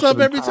disrespectful stuff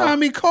every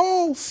time he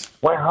calls.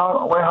 Wait,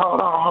 hold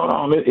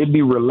on. It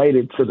be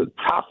related to the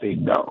topic,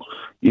 though.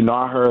 You know,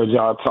 I heard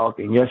y'all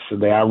talking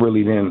yesterday. I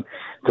really didn't,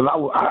 because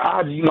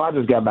I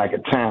just got back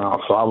in town,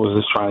 so I was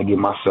just trying to get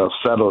myself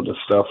settled and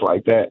stuff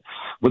like that.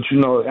 But you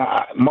know,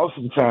 most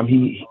of the time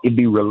it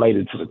be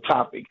related to the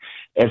topic.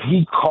 If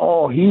he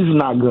call, he's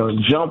not going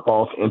to jump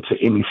off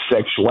into any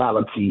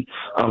sexuality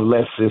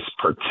unless it's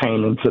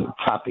pertaining to the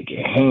topic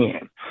at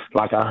hand.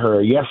 Like I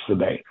heard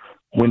yesterday,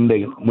 when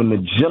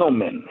the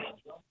gentleman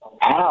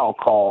Al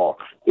call,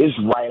 it's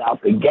right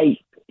out the gate,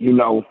 you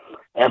know.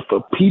 And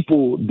for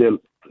people that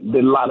a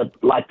lot of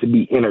like to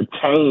be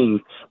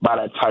entertained by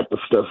that type of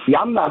stuff. See,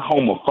 I'm not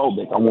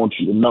homophobic. I want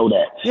you to know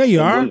that. Yeah,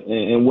 you are.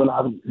 And when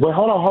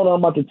hold on, I'm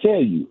about to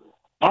tell you.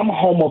 I'm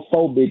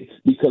homophobic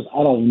because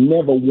I don't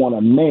never want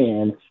a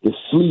man that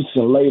sleeps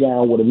and lay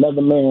down with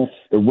another man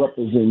that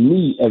represents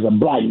me as a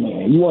black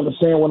man. You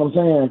understand what I'm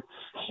saying?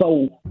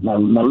 So now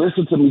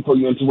listen to me before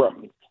you interrupt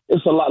me.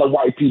 It's a lot of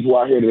white people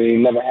out here that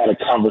ain't never had a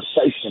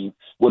conversation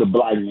with a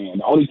black man.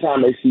 The only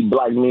time they see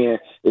black men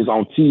is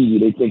on TV.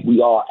 They think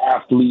we are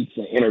athletes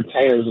and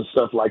entertainers and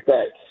stuff like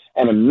that.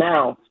 And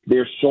now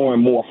they're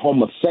showing more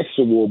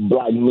homosexual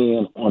black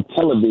men on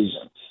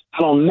television.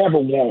 I don't never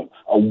want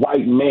a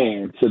white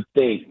man to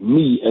think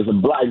me as a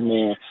black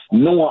man,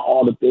 knowing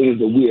all the things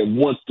that we have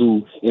went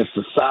through in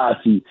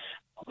society,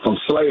 from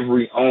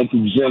slavery on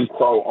to Jim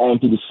Crow, on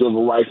to the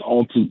civil rights,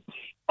 on to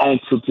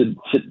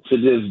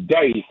this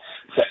day,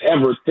 to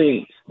ever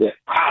think that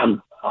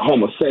I'm a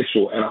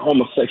homosexual and a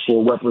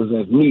homosexual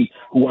represents me,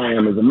 who I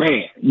am as a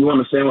man. You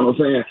understand what I'm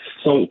saying?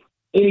 So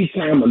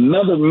anytime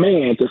another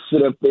man can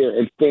sit up there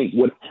and think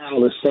what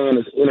Al is saying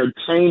is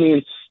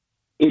entertaining,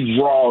 it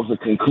draws a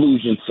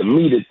conclusion to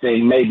me to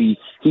think maybe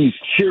he's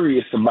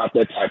curious about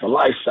that type of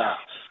lifestyle.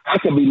 I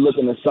could be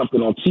looking at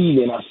something on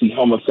TV and I see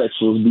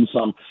homosexuals do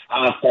something,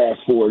 I'll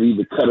fast forward,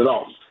 either cut it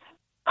off.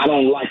 I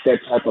don't like that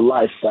type of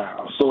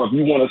lifestyle. So if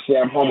you want to say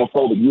I'm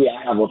homophobic, yeah,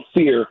 I have a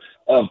fear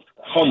of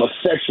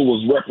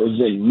homosexuals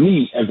representing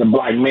me as a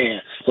black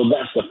man. So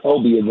that's the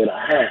phobia that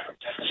I have.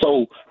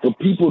 So for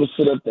people to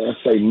sit up there and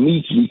say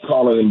me to be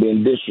calling and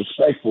being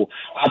disrespectful,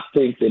 I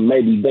think that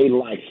maybe they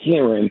like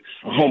hearing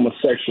a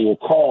homosexual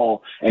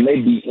call and they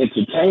be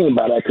entertained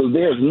by that, because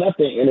there's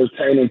nothing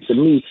entertaining to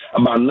me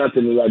about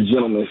nothing that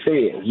gentleman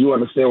says. You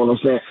understand what I'm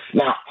saying?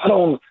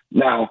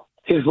 Now,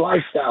 his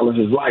lifestyle is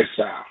his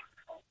lifestyle.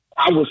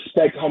 I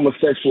respect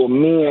homosexual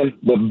men,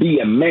 but be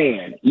a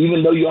man.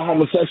 Even though you're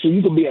homosexual,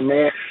 you can be a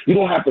man. You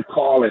don't have to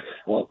call it.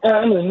 Well,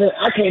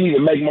 I can't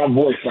even make my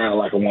voice sound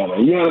like a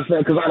woman. You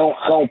understand? Because I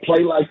don't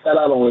play like that.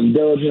 I don't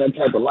indulge in that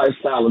type of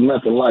lifestyle or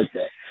nothing like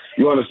that.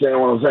 You understand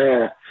what I'm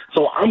saying?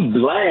 So I'm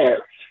glad,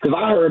 because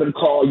I heard him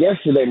call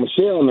yesterday,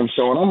 Michelle and them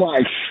show, and I'm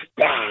like,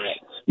 God.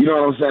 You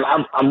know what I'm saying?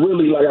 I'm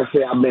really, like I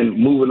said, I've been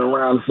moving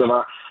around, so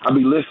I'll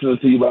be listening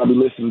to you, but I'll be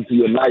listening to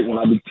you at night when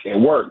I be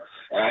at work.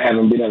 I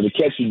haven't been able to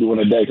catch you during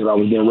the day because I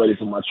was getting ready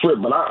for my trip.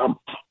 But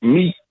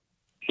me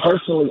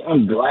personally,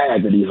 I'm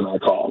glad that he's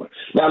not calling.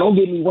 Now, don't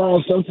get me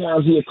wrong.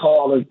 Sometimes he'll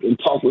call and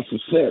talk with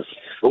success.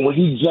 But when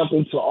he jumped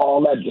into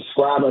all that,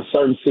 describing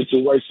certain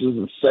situations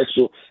and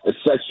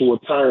sexual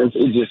terms,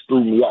 it just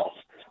threw me off.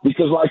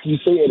 Because like you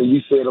said, and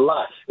you said a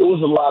lot, it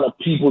was a lot of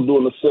people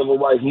during the civil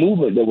rights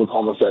movement that was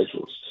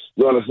homosexuals.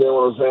 You understand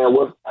what I'm saying?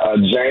 With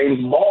James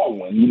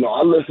Baldwin. You know,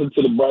 I listened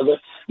to the brother.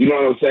 You know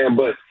what I'm saying?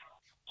 But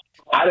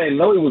I didn't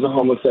know he was a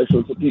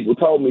homosexual until people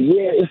told me,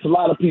 yeah, it's a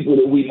lot of people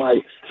that we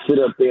might sit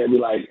up there and be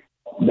like,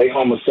 they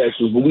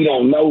homosexuals, but we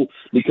don't know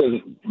because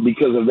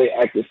of they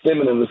acted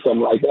feminine or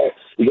something like that.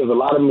 Because a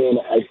lot of men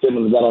that act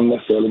feminine, that don't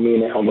necessarily mean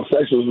they're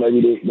homosexuals.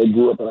 Maybe they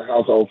grew up in a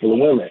household full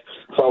of women.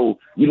 So,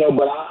 you know,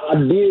 but I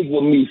dig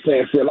what me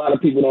saying. See, a lot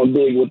of people don't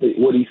dig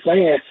what he's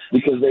saying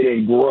because they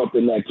didn't grow up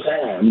in that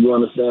time. You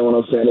understand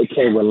what I'm saying? They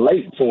can't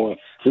relate to him.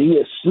 So he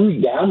a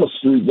street guy. I'm a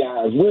street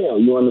guy as well.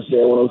 You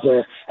understand what I'm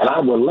saying? And I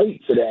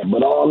relate to that.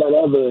 But all that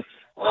other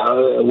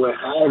when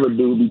however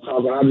dude be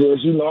talking, I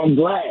just, I'm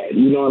glad.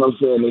 You know what I'm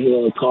saying? To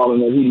hear him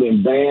calling that he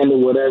been banned or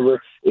whatever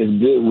is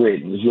good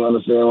riddance. You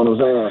understand what I'm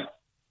saying?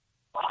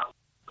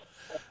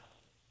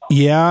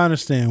 Yeah, I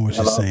understand what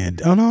you're saying.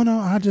 Oh, no.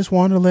 I just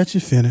wanted to let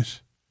you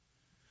finish.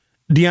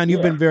 Dion,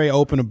 you've been very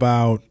open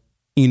about,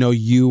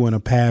 you in a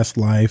past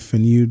life,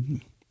 and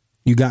you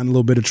got in a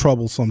little bit of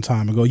trouble some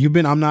time ago.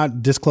 I'm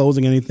not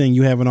disclosing anything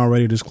you haven't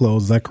already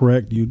disclosed. Is that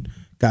correct? You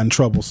got in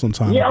trouble some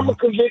time ago. Yeah, I'm a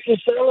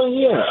convicted felon,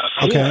 yeah.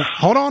 Okay. Yeah.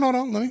 Hold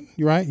on.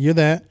 You're right. You're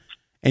that.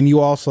 And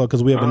you also,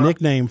 because we have a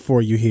nickname for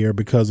you here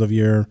because of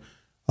your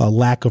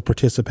lack of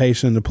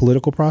participation in the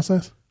political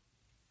process.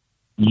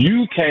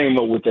 You came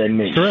up with that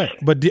nickname.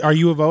 Correct. But are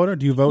you a voter?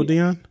 Do you vote,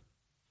 Dion?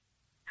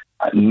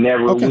 I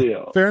never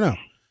will. Fair enough.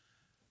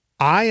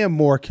 I am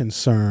more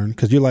concerned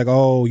because you're like,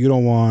 oh, you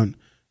don't want,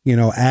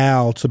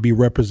 Al to be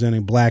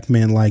representing black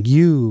men like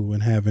you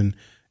and having,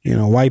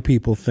 white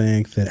people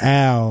think that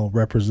Al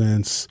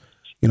represents,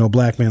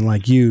 black men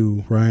like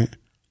you, right?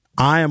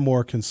 I am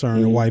more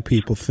concerned that white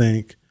people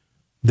think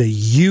that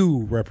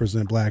you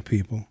represent black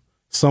people.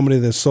 Somebody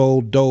that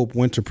sold dope,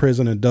 went to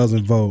prison, and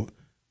doesn't vote.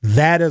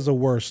 That is a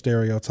worse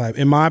stereotype,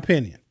 in my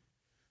opinion.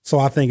 So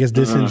I think it's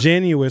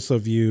disingenuous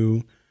of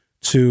you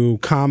to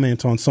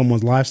comment on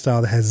someone's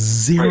lifestyle that has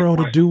zero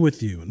to do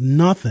with you.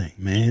 Nothing,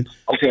 man.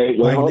 Okay.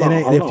 Well,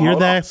 if you're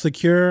that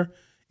secure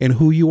in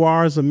who you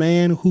are as a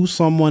man, who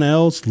someone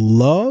else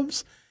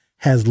loves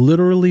has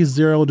literally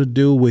zero to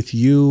do with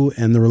you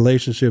and the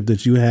relationship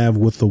that you have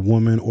with the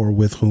woman or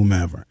with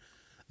whomever.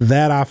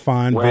 That I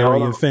find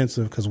very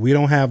offensive because we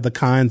don't have the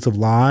kinds of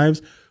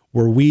lives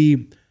where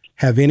we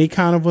have any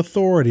kind of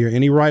authority or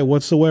any right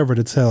whatsoever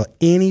to tell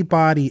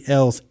anybody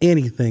else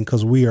anything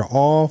because we are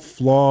all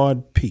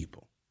flawed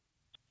people.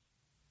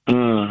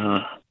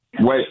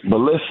 Wait, but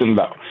listen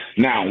though.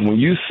 Now, when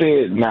you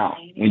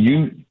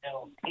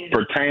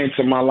pertain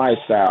to my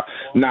lifestyle,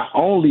 not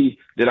only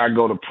did I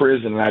go to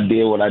prison and I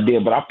did what I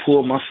did, but I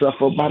pulled myself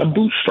up by the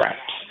bootstraps.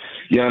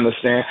 You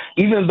understand?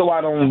 Even though I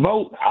don't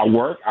vote, I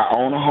work, I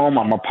own a home,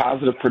 I'm a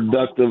positive,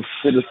 productive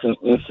citizen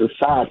in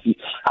society.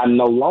 I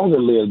no longer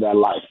live that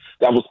life.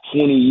 That was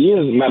 20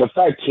 years. Matter of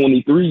fact,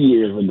 23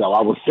 years ago.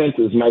 I was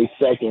sentenced May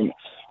 2nd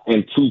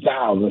in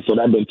 2000. So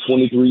that's been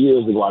 23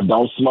 years ago. I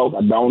don't smoke.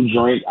 I don't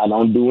drink. I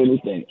don't do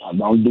anything. I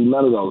don't do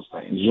none of those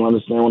things. You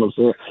understand what I'm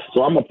saying?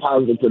 So I'm a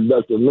positive,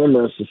 productive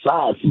member of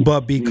society.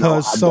 But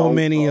because so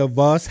many of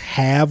us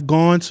have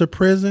gone to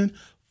prison,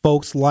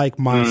 folks like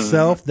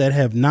myself that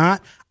have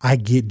not, I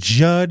get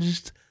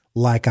judged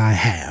like I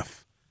have.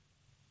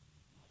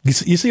 You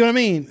see what I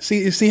mean?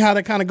 You see how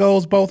that kind of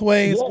goes both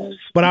ways? Yes.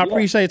 But I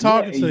appreciate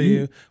talking to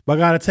you, but I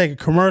got to take a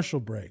commercial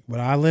break.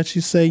 But I'll let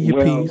you say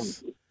your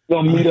piece. We're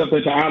going to meet up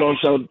at the Auto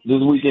Show this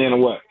weekend or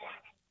what?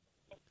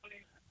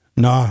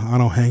 Nah, I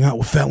don't hang out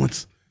with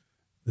felons.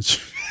 The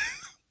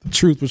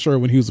Truth with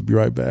Sherwin Hughes will be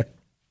right back.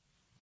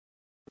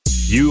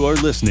 You are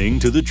listening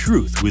to The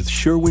Truth with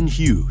Sherwin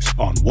Hughes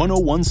on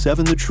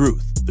 1017 The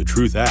Truth, The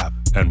Truth app,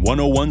 and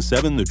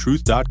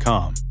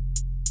 1017thetruth.com.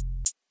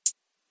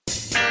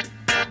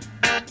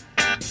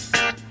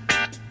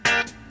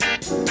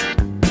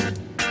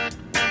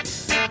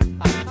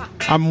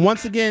 I'm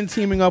once again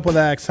teaming up with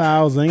Axe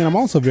Housing, and I'm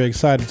also very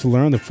excited to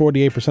learn that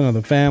 48% of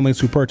the families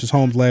who purchased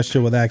homes last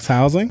year with Axe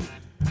Housing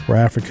were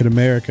African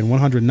American.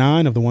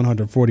 109 of the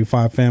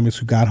 145 families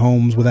who got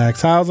homes with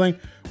Axe Housing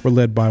were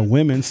led by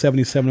women.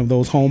 77 of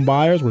those home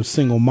buyers were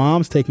single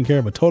moms taking care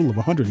of a total of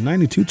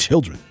 192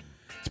 children.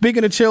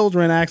 Speaking of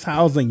children, Axe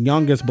Housing's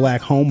youngest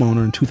black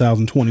homeowner in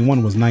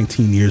 2021 was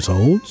 19 years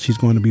old. She's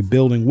going to be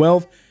building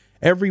wealth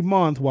every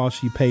month while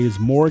she pays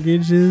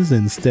mortgages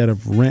instead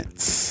of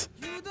rents.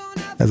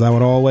 As I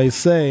would always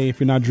say, if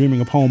you're not dreaming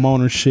of home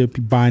ownership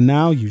by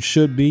now, you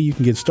should be. You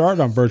can get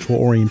started on virtual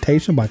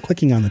orientation by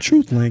clicking on the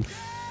Truth link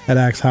at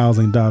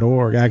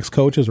axhousing.org. Axe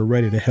coaches are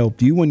ready to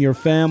help you and your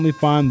family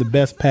find the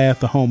best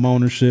path to home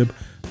ownership.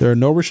 There are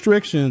no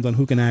restrictions on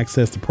who can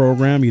access the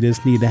program. You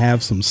just need to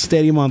have some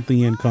steady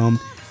monthly income.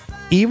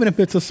 Even if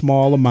it's a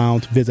small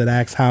amount, visit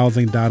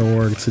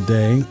axhousing.org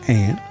today.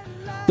 And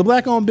the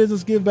Black-owned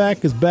Business Give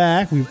Back is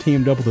back. We've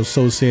teamed up with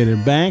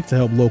Associated Bank to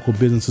help local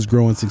businesses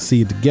grow and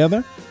succeed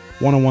together.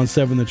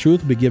 1017 The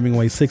Truth will be giving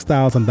away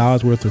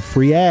 $6,000 worth of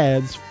free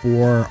ads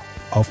for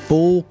a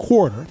full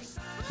quarter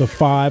to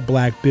 5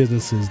 black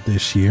businesses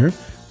this year.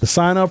 To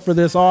sign up for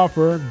this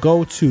offer,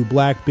 go to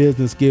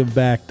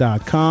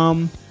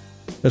blackbusinessgiveback.com.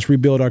 Let's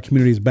rebuild our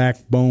community's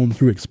backbone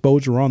through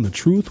exposure on the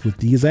truth with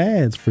these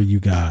ads for you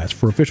guys.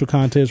 For official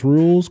contest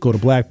rules, go to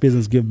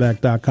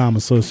blackbusinessgiveback.com.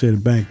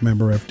 Associated Bank,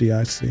 member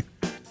FDIC.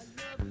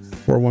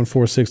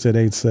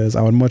 414688 says,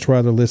 I would much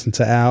rather listen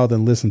to Al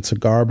than listen to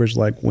garbage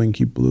like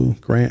Winky Blue.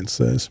 Grant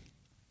says,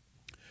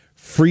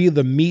 free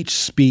the Meech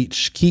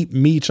speech. Keep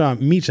Meech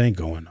on. Meech ain't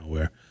going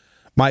nowhere.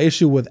 My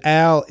issue with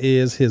Al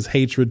is his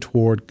hatred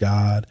toward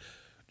God.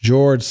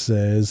 George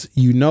says,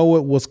 you know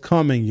it was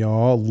coming,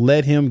 y'all.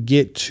 Let him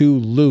get too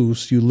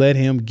loose. You let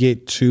him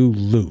get too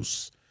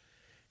loose.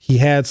 He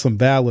had some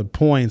valid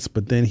points,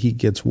 but then he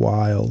gets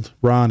wild.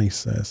 Ronnie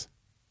says,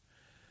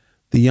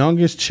 The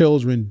youngest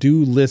children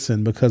do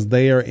listen because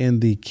they are in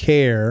the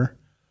care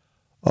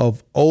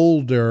of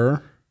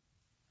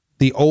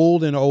the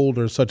old and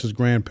older, such as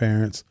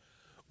grandparents.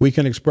 We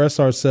can express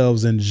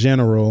ourselves in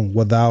general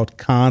without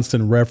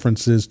constant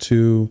references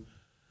to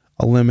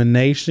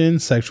elimination,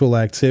 sexual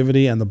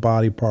activity, and the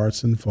body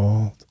parts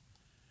involved.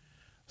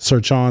 Sir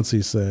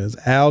Chauncey says,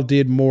 Al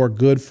did more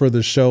good for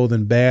the show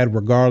than bad,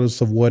 regardless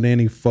of what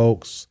any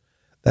folks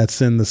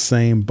that's in the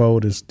same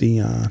boat as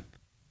Dion.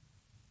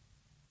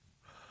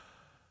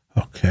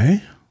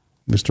 Okay.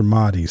 Mr.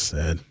 Mahdi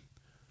said,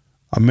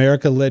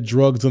 America let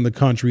drugs in the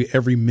country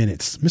every minute.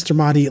 Mr.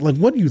 Mahdi, like,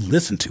 what do you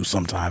listen to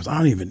sometimes? I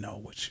don't even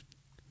know which.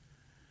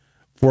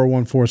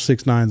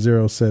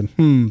 414690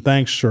 said,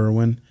 thanks,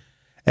 Sherwin.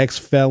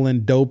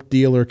 Ex-felon dope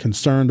dealer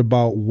concerned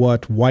about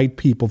what white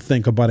people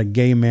think about a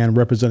gay man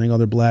representing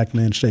other black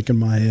men, shaking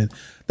my head.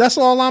 That's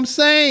all I'm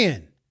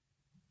saying.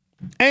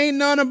 Ain't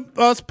none of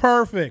us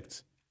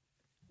perfect.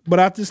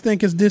 But I just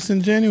think it's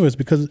disingenuous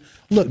because,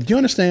 look, do you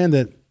understand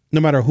that no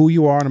matter who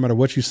you are, no matter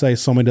what you say,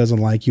 somebody doesn't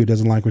like you,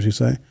 doesn't like what you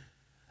say?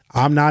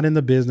 I'm not in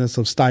the business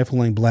of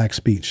stifling black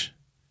speech.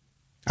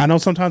 I know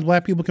sometimes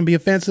black people can be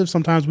offensive.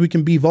 Sometimes we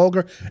can be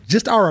vulgar.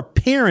 Just our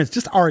appearance,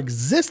 just our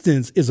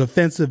existence is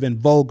offensive and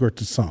vulgar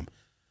to some.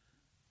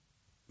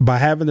 By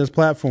having this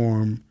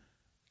platform,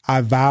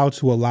 I vow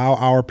to allow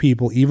our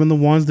people, even the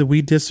ones that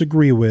we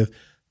disagree with,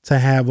 to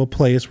have a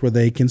place where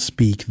they can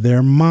speak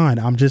their mind.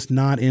 I'm just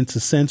not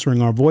into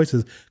censoring our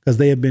voices because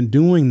they have been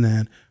doing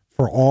that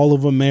for all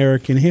of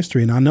American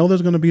history. And I know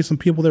there's going to be some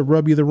people that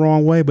rub you the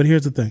wrong way, but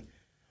here's the thing.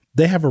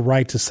 They have a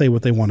right to say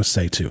what they want to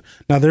say too.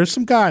 Now, there's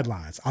some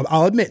guidelines.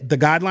 I'll admit the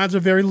guidelines are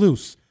very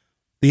loose.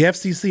 The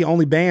FCC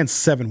only bans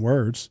 7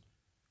 words.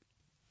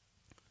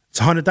 It's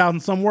 100,000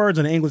 some words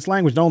in the English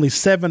language, and only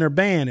 7 are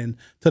banned. And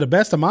to the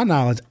best of my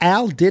knowledge,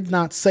 Al did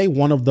not say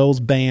one of those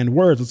banned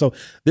words. And so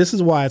this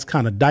is why it's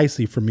kind of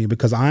dicey for me,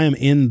 because I am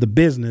in the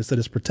business that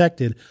is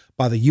protected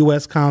by the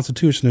U.S.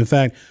 Constitution. In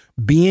fact,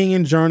 being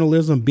in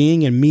journalism,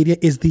 being in media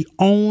is the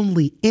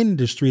only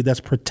industry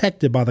that's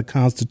protected by the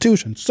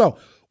Constitution. So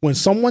when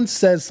someone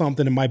says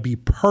something that might be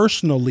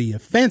personally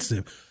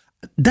offensive,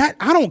 that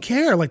I don't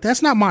care. Like,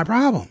 that's not my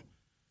problem.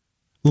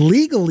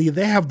 Legally,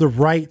 they have the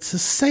right to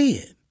say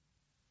it.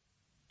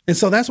 And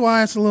so that's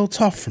why it's a little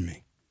tough for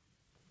me,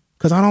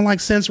 because I don't like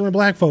censoring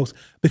black folks.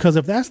 Because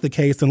if that's the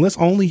case, then let's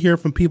only hear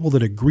from people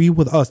that agree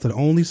with us, that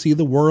only see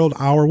the world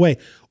our way.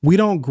 We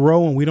don't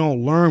grow and we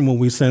don't learn when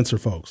we censor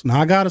folks.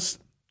 Now, I got to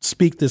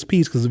speak this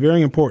piece because it's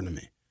very important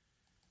to me.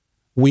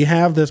 We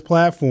have this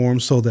platform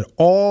so that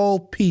all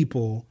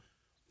people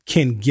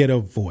can get a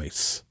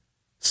voice,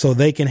 so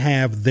they can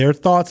have their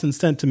thoughts and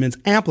sentiments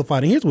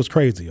amplified. And here's what's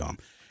crazy, y'all.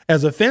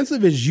 As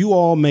offensive as you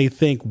all may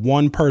think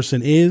one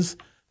person is,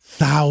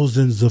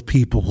 thousands of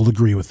people will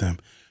agree with them.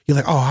 You're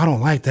like, oh, I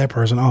don't like that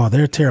person. Oh,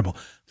 they're terrible.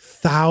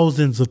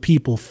 Thousands of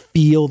people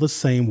feel the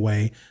same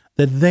way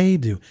that they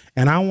do.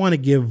 And I want to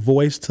give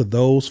voice to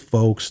those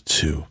folks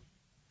too.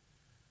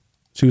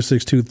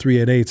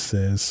 262388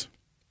 says,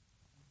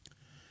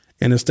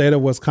 in the state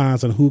of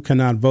Wisconsin, who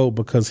cannot vote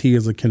because he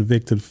is a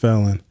convicted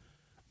felon?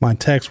 My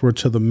texts were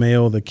to the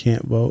male that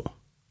can't vote.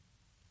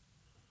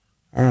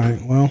 All right,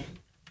 well,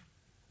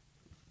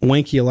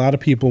 Winky, a lot of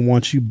people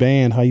want you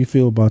banned. How you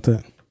feel about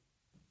that?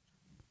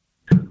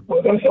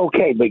 Well, that's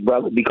okay, big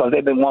brother, because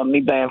they've been wanting me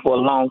banned for a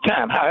long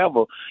time.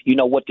 However, you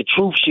know what the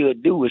truth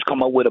should do is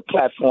come up with a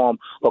platform,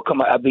 or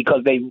come up,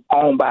 because they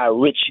owned by a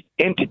rich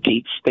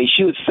entity, they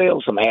should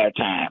sell some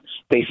airtime.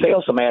 They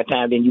sell some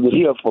airtime, then you would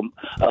hear from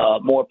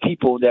more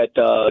people that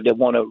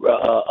want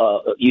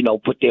to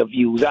put their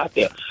views out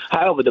there.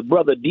 However, the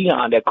brother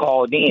Dion that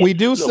called in, we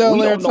do sell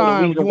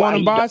airtime. You want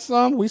to buy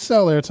some? We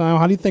sell airtime.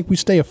 How do you think we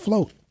stay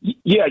afloat?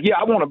 Yeah,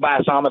 I want to buy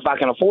some if I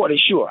can afford it.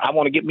 Sure, I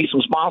want to get me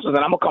some sponsors, and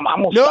I'm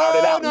gonna start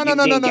it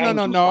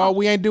out. No,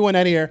 we ain't doing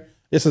that here.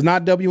 This is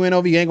not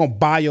WNOV. You ain't gonna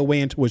buy your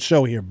way into a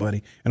show here,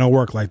 buddy. It don't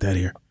work like that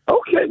here.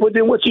 Okay, well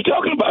then, what you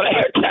talking about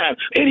airtime?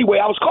 Anyway,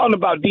 I was calling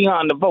about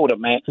Dion the voter,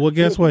 man. Well,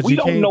 guess what? We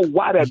don't know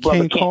why that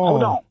brother can't.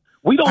 Hold on,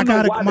 we don't know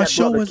why that brother can't. My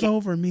show is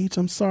over, Meech.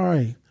 I'm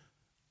sorry.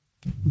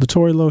 The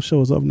Tory Lowe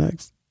show is up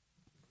next.